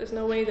separate, there's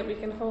no way that we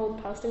can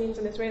hold Palestinians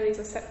and Israelis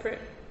as separate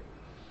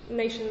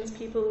nations,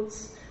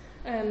 peoples,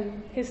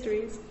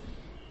 histories.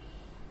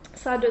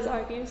 Sadras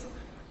argues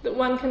that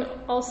one can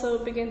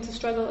also begin to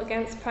struggle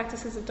against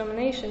practices of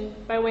domination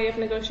by way of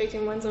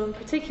negotiating one's own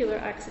particular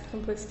acts of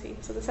complicity,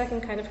 so the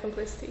second kind of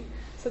complicity.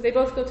 So they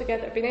both go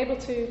together. Being able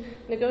to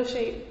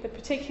negotiate the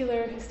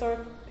particular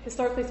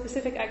historically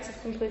specific acts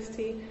of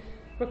complicity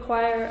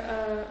require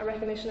a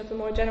recognition of the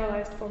more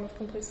generalized form of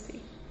complicity.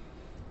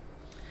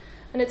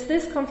 And it's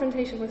this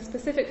confrontation with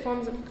specific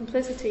forms of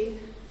complicity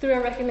through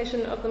a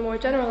recognition of the more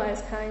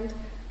generalized kind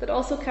that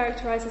also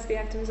characterizes the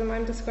activism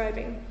I'm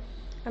describing.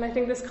 And I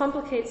think this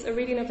complicates a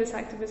reading of this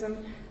activism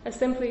as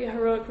simply a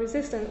heroic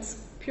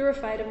resistance,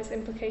 purified of its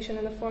implication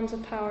in the forms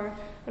of power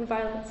and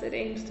violence it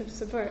aims to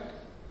subvert.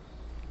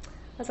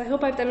 As I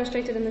hope I've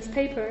demonstrated in this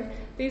paper,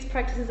 these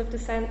practices of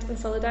dissent and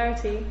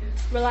solidarity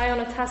rely on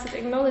a tacit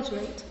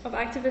acknowledgement of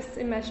activists'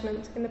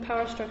 enmeshment in the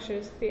power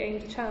structures they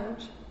aim to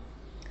challenge.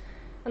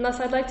 And thus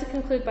I'd like to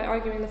conclude by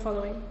arguing the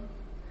following.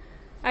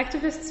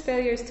 Activists'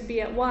 failures to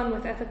be at one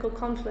with ethical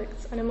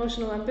conflicts and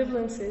emotional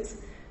ambivalences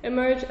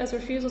emerge as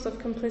refusals of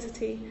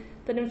complicity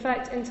that in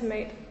fact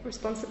intimate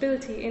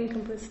responsibility in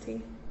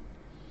complicity,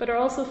 but are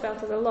also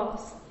felt as a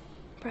loss,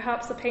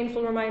 perhaps a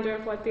painful reminder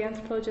of what the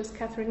anthropologist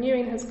Catherine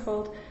Ewing has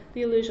called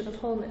the illusion of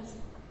wholeness.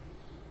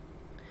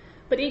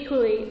 But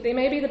equally, they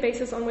may be the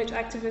basis on which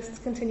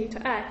activists continue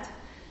to act,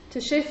 to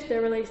shift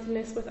their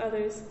relatedness with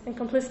others and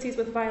complicities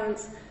with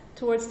violence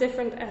towards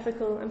different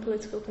ethical and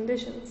political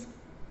conditions.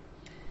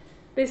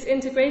 This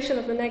integration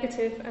of the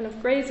negative and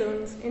of grey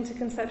zones into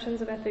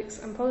conceptions of ethics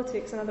and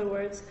politics, in other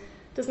words,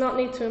 does not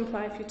need to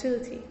imply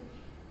futility.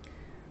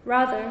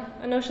 Rather,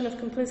 a notion of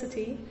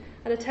complicity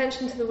and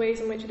attention to the ways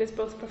in which it is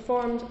both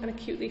performed and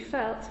acutely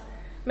felt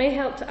may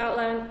help to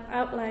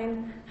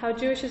outline how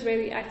Jewish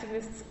Israeli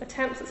activists'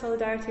 attempts at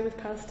solidarity with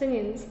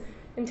Palestinians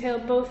entail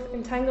both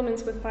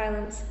entanglements with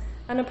violence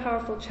and a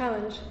powerful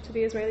challenge to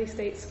the Israeli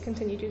state's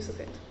continued use of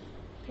it.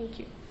 Thank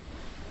you.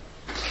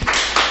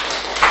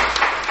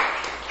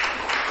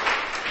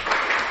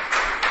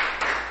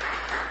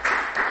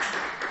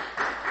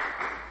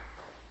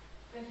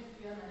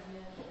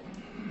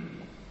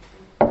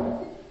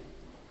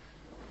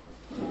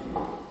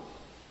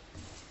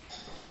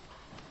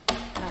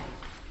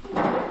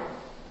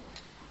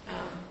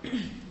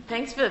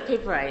 Thanks for the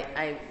paper.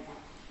 I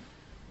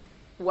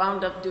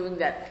wound up doing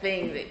that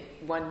thing that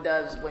one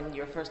does when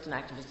you're first an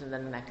activist and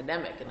then an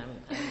academic, and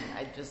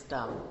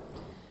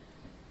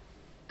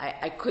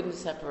I couldn't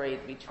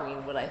separate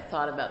between what I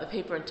thought about the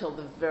paper until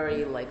the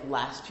very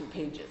last few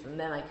pages, and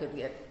then I could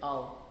get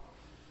all,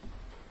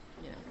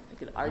 I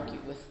could argue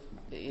with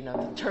the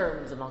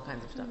terms and all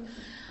kinds of stuff.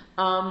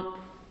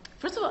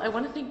 First of all,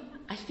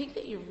 I think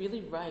that you're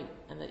really right,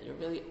 and that you're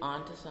really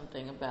onto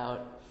something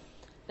about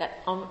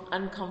that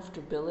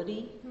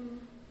uncomfortability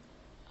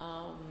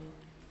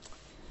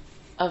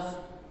of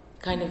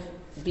kind of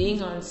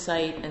being on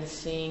site and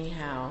seeing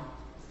how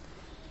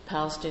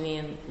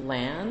Palestinian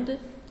land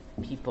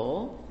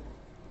people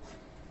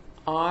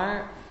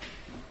are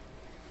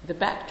the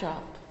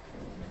backdrop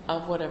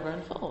of whatever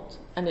unfolds,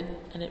 and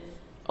it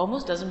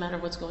almost doesn't matter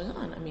what's going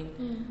on. I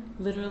mean,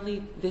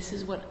 literally, this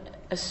is what,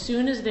 as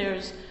soon as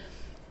there's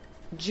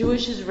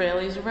Jewish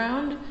Israelis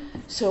around,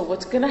 so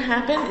what's going to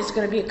happen is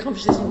going to be a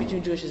competition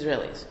between Jewish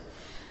Israelis.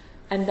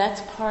 And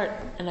that's part,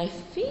 and I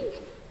think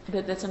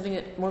that that's something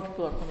that more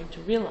people are coming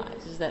to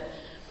realize, is that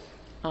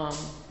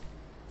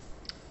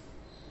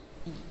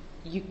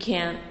you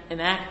can't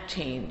enact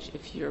change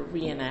if you're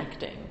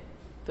reenacting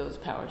those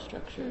power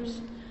structures.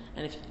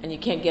 And you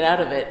can't get out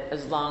of it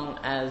as long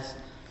as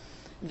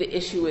the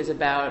issue is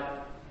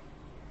about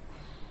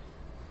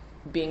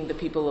being the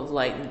people of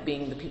light and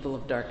being the people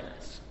of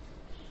darkness.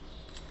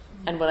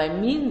 And what I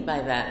mean by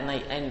that,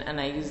 and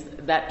I use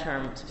that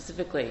term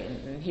specifically,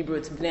 in Hebrew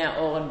it's bnei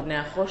or and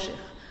bnei choshech,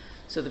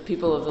 so the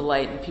people of the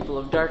light and people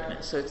of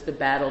darkness. So it's the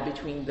battle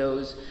between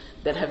those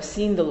that have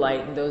seen the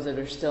light and those that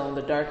are still in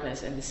the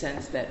darkness, in the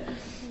sense that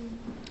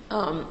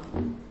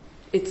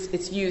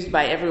it's used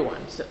by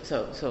everyone.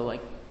 So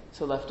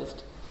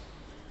leftist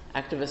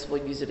activists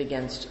will use it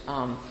against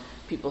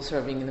people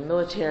serving in the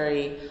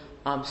military.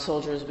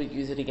 Soldiers would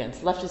use it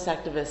against leftist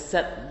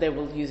activists. They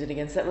will use it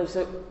against settlers.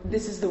 So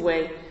this is the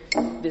way,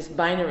 this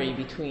binary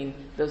between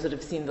those that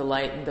have seen the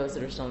light and those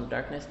that are still in the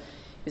darkness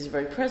is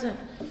very present.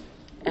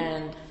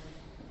 And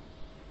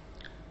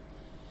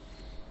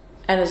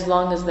as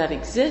long as that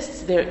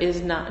exists, there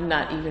is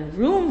not even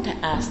room to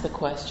ask the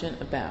question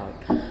about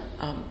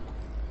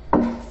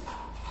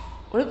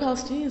what do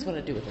Palestinians want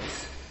to do with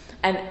this?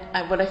 And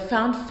what I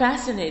found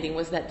fascinating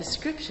was that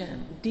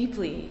description,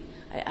 deeply.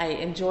 I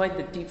enjoyed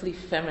the deeply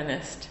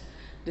feminist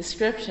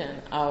description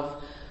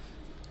of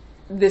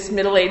this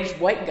middle-aged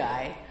white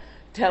guy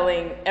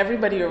telling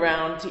everybody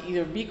around to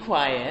either be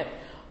quiet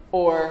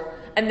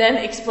and then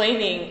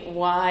explaining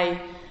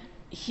why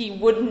he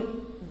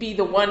wouldn't be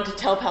the one to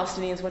tell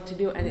Palestinians what to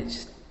do. And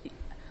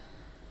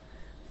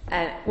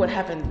what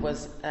happened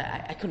was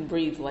I couldn't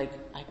breathe like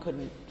I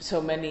couldn't. So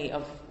many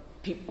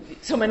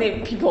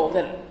people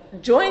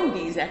that join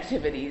these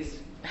activities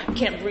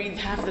can't breathe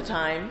half the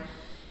time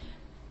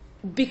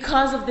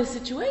because of this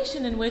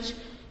situation in which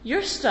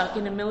you're stuck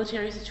in a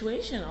military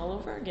situation all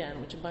over again,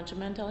 with a bunch of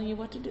men telling you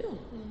what to do.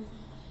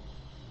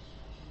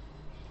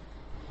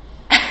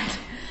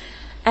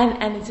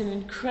 And it's an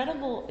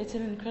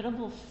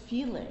incredible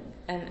feeling.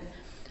 And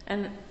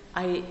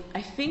I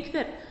think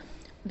that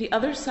the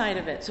other side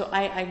of it, so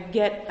I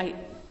get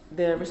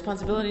the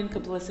responsibility and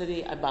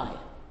complicity, I buy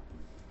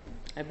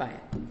it.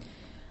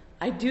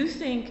 I do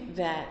think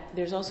that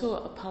there's also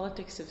a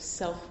politics of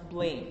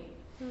self-blame.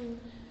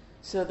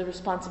 So the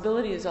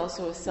responsibility is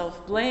also a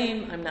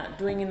self-blame. I'm not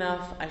doing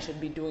enough. I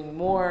should be doing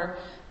more.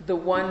 The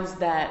ones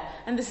that,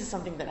 and this is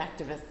something that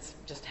activists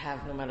just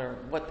have no matter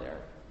what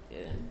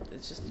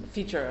it's just a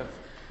feature of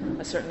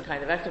a certain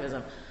kind of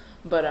activism.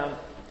 But,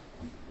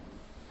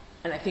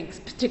 and I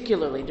think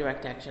particularly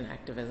direct action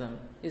activism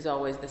is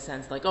always the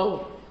sense like, I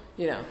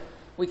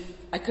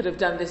could have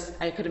done this.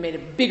 I could have made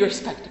a bigger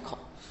spectacle.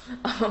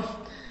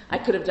 I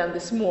could have done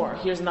this more.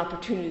 Here's an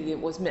opportunity that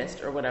was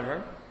missed or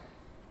whatever.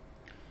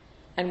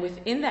 And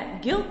within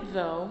that guilt,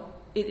 though,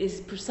 it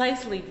is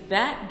precisely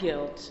that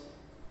guilt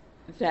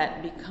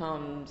that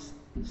becomes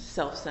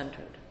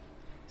self-centered.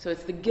 So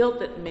it's the guilt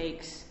that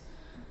makes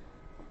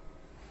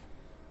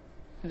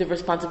the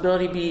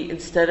responsibility be,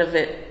 instead of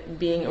it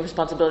being a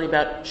responsibility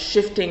about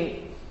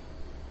shifting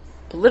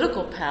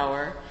political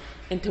power,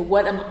 into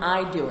what am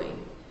I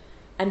doing?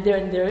 And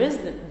there is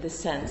the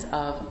sense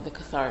of the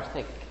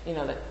cathartic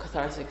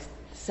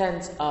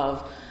sense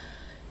of,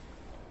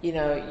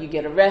 you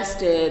get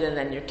arrested and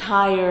then you're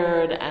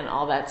tired and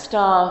all that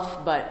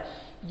stuff, but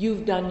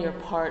you've done your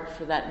part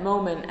for that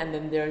moment, and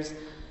then there's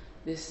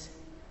this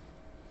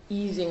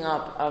easing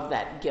up of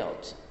that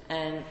guilt.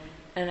 And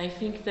I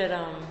think that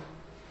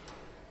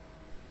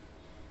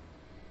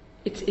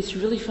it's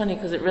really funny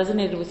because it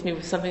resonated with me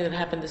with something that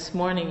happened this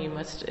morning. You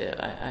must,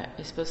 I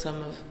suppose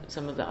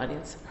some of the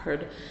audience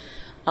heard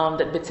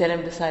that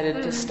B'Tselem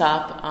decided to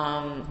stop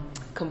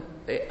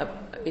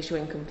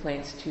issuing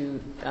complaints to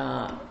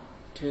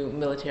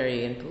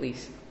military and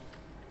police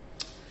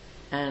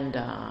and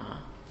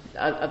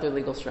other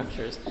legal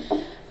structures.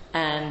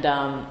 And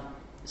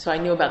so I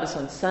knew about this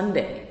on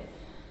Sunday,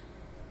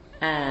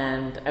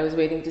 and I was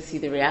waiting to see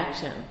the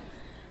reaction.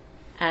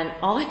 And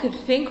all I could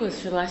think was,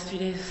 for the last 3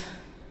 days,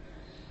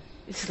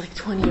 it's like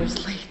 20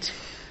 years late.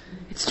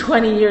 It's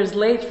 20 years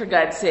late, for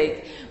God's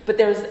sake. But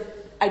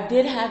I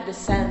did have the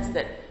sense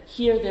that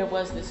there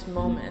was this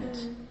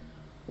moment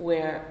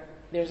where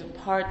there's a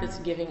part that's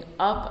giving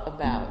up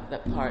about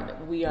that part,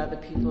 that we are the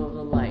people of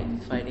the light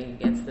fighting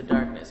against the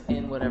darkness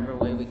in whatever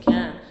way we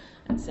can,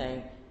 and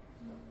saying,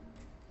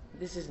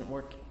 this isn't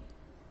working.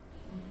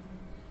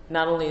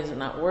 Not only is it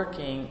not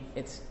working,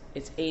 it's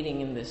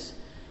aiding in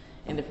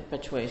the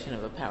perpetuation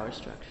of a power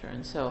structure.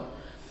 And so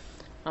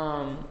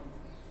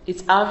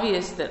it's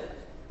obvious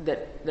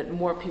that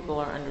more people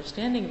are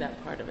understanding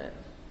that part of it.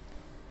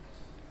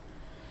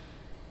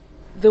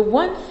 The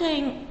one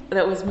thing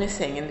that was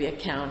missing in the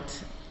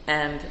account,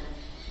 and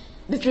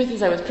the truth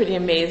is I was pretty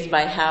amazed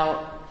by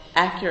how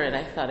accurate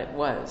I thought it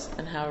was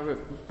and how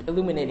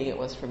illuminating it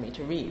was for me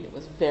to read. It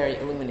was very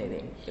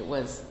illuminating. It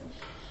was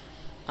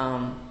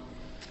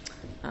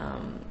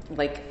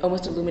like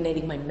almost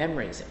illuminating my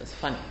memories. It was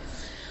funny.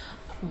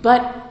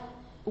 But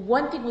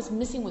one thing was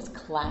missing was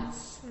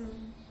class.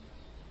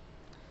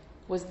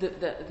 Was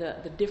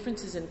the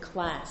differences in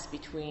class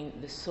between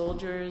the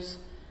soldiers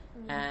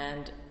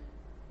and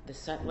the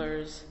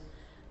settlers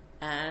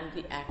and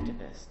the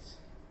activists.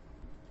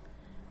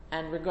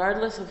 And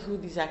regardless of who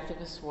these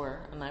activists were,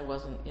 and I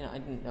wasn't, I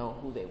didn't know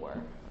who they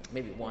were,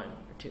 maybe one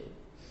or two.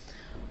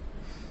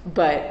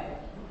 But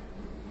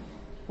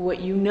what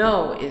you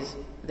know is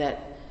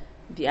that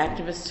the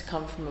activists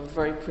come from a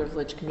very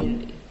privileged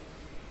community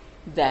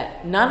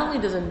that not only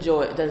does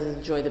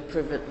enjoy the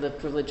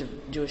privilege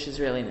of Jewish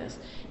Israeliness,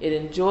 it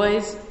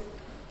enjoys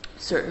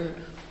certain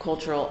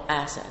cultural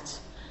assets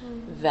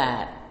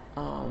that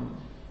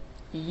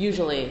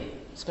usually,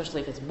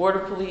 especially if it's border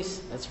police,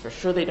 that's for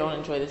sure they don't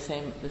enjoy the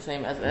same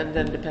as, and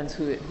then it depends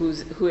who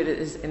it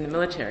is in the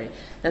military.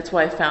 That's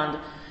why I found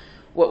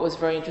what was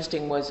very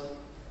interesting was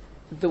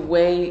the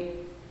way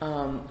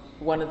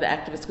one of the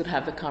activists could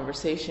have the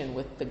conversation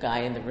with the guy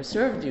in the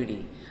reserve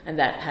duty, and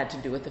that had to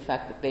do with the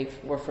fact that they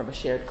were from a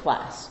shared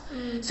class.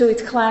 So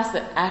it's class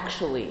that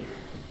actually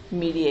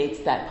mediates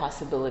that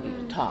possibility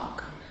to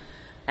talk.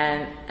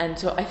 And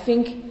so I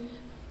think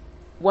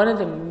one of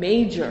the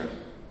major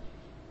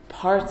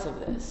parts of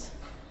this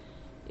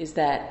is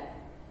that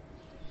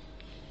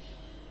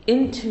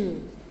if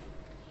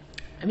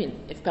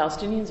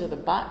Palestinians are the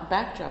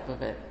backdrop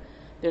of it,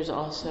 there's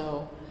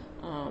also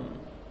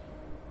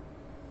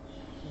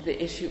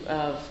the issue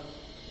of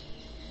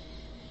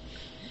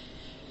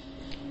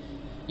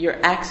your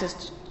access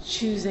to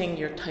choosing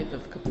your type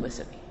of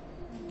complicity.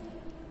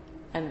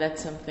 And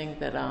that's something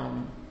that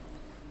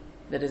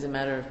that is a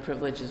matter of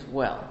privilege as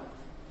well.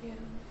 Yeah.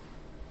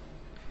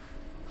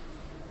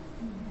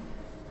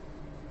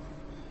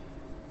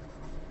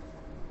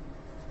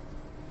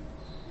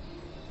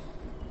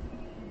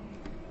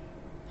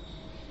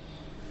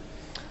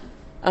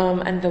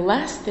 And the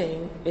last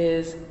thing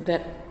is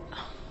that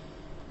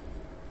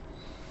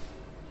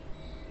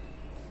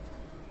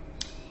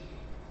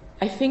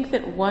I think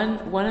that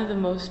one of the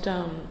most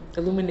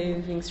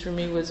illuminating things for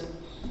me was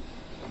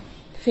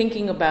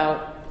thinking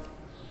about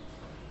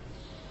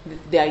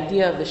the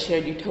idea of the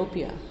shared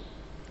utopia,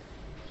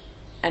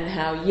 and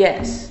how,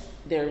 yes,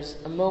 there's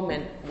a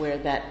moment where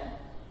that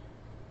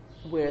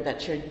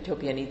shared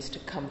utopia needs to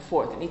come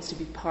forth. It needs to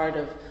be part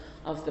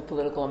of the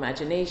political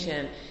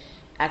imagination.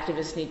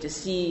 Activists need to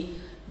see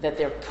that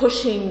they're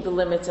pushing the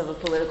limits of a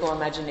political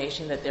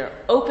imagination, that they're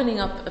opening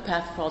up a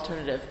path for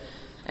alternative.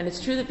 And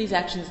it's true that these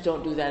actions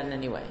don't do that in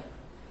any way.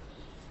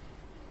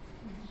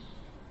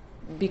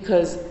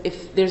 Because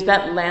if there's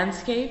that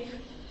landscape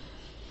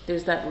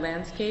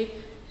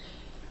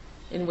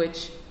in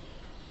which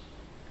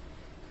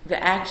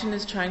the action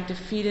is trying to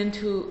feed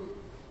into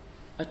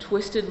a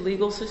twisted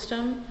legal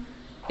system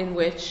in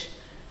which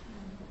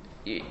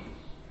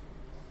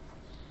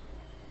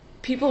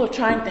people are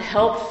trying to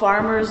help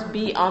farmers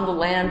be on the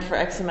land for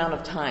X amount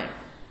of time.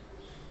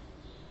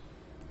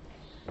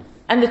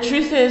 And the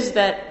truth is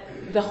that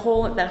that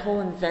whole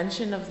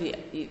invention of the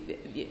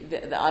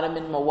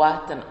Ottoman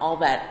Mawat and all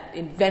that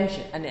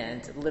invention, and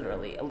it's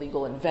literally a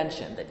legal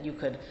invention that you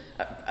could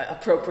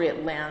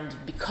appropriate land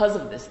because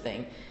of this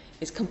thing,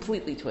 is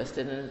completely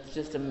twisted, and it's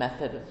just a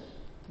method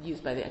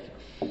used by the action.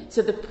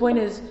 So the point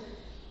is,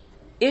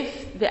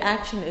 if the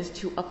action is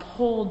to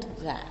uphold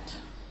that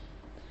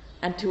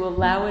and to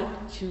allow it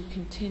to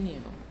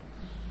continue,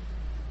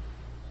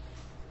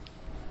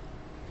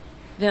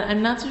 then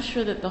I'm not so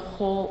sure that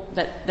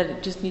that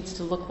it just needs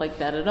to look like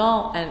that at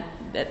all, and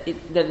that it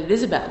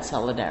is about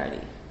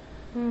solidarity.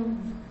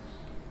 Mm.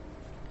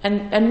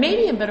 And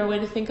maybe a better way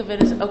to think of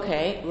it is,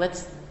 okay,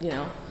 let's,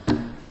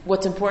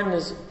 what's important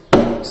is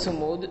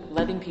sumud,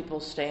 letting people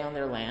stay on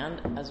their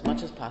land as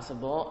much as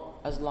possible,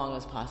 as long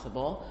as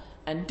possible,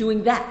 and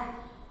doing that,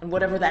 and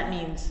whatever that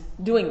means,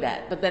 doing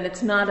that. But then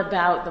it's not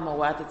about the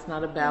mawat, it's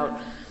not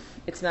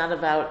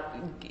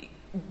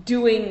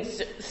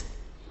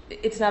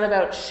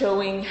about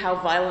showing how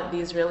violent the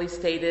Israeli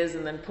state is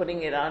and then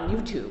putting it on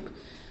YouTube.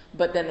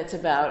 But then it's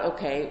about,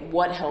 okay,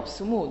 what helps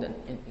sumud?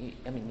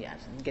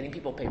 And getting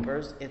people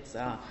papers. It's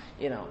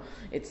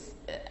it's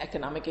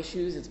economic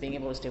issues. It's being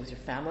able to stay with your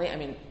family.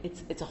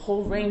 It's a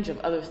whole range of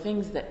other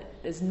things that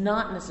is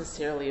not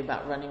necessarily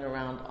about running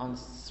around on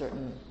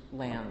certain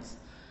lands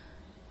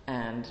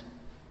and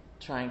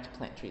trying to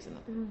plant trees in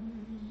them.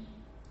 Mm-hmm.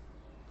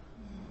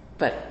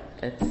 But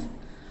it's.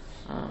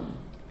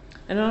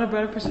 And on a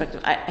broader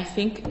perspective, I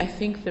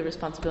think the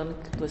responsibility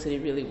and complicity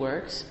really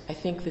works. I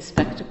think the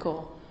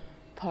spectacle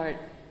part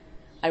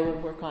I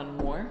would work on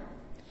more,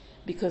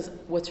 because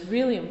what's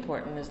really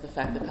important is the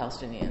fact that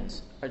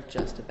Palestinians are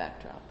just a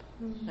backdrop,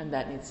 and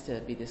that needs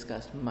to be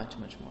discussed much,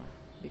 much more,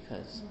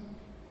 because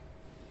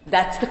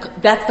that's the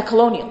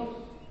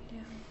colonial.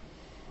 Yeah.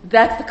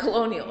 That's the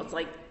colonial. It's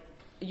like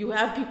you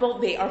have people;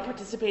 they are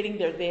participating,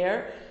 they're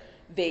there,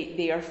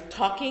 they are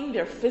talking,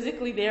 they're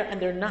physically there, and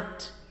they're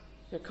not.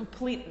 They're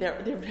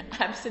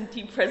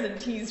absentee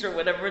presentees or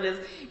whatever it is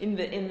in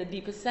the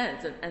deepest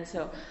sense, and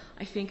so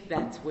I think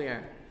that's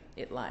where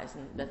it lies,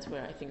 and that's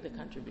where I think the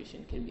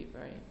contribution can be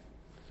very,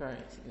 very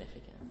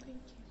significant.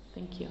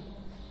 Thank you.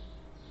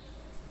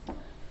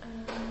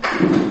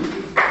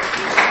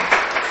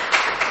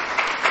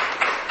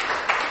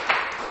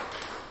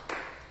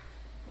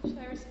 Should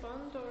I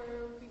respond,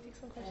 or we take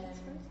some questions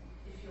first?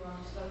 If you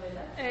want to start with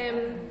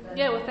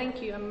that. Well,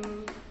 thank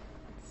you.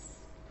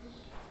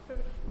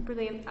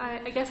 Brilliant.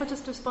 I guess I'll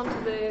just respond to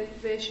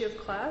the issue of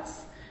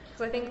class,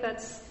 because I think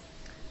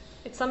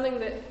it's something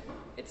that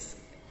it's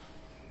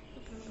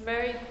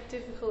very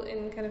difficult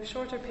in kind of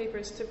shorter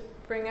papers to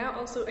bring out.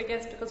 Also, I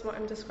guess because what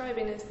I'm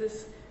describing is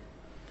this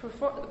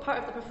part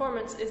of the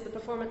performance is the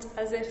performance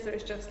as if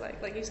there's just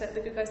like you said, the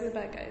good guys and the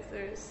bad guys.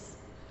 There's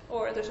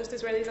just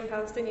Israelis and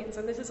Palestinians,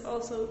 and this is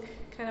also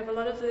kind of a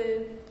lot of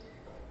the,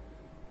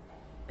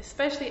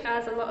 especially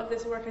as a lot of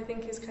this work I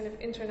think is kind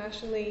of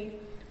internationally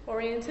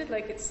oriented,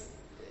 like it's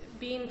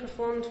being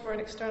performed for an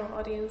external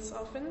audience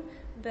often,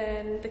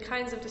 then the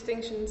kinds of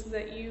distinctions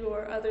that you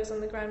or others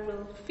on the ground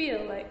will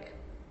feel, like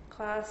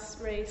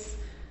class, race,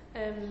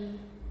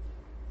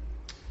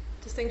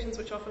 distinctions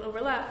which often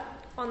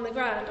overlap on the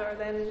ground, are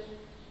then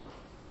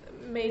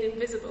made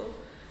invisible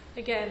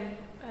again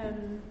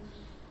in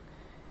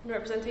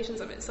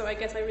representations of it. So I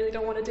guess I really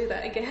don't want to do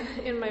that again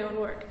in my own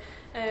work.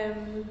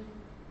 And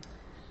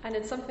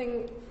it's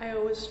something I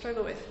always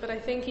struggle with, but I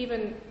think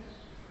even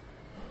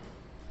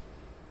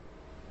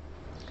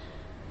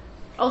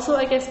also,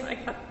 I guess,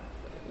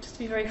 just to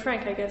be very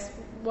frank, I guess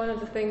one of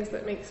the things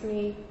that makes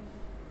me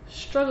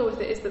struggle with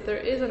it is that there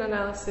is an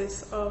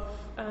analysis of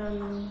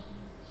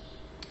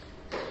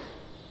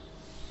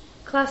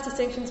class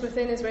distinctions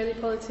within Israeli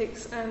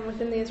politics and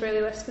within the Israeli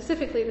left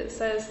specifically that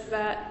says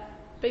that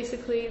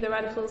basically the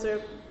radicals are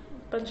a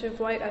bunch of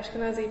white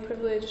Ashkenazi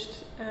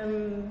privileged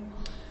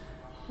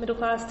middle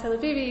class Tel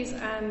Avivis,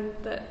 and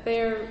that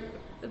they're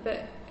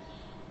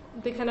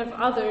the kind of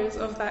others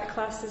of that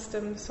class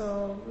system,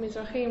 so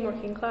Mizrahim,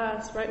 working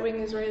class, right-wing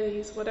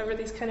Israelis, whatever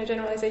these kind of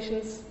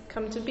generalizations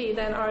come to be,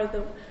 then are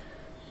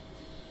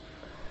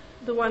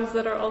the ones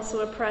that are also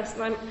oppressed.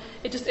 And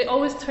it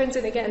always turns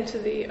in again to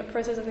the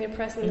oppressors and the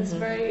oppressed in this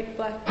very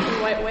black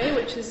and white way,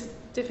 which is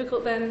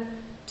difficult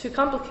then to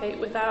complicate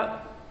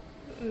without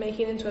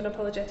making into an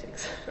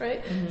apologetics,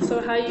 right?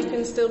 So how you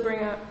can still bring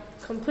out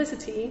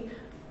complicity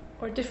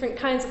or different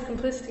kinds of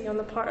complicity on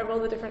the part of all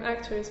the different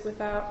actors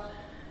without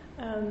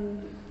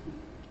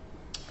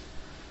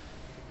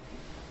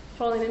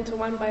falling into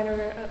one bind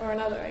or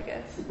another, I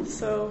guess.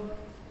 So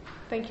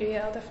thank you.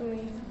 Yeah, I'll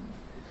definitely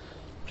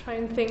try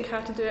and think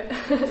how to do it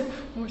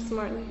more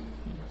smartly.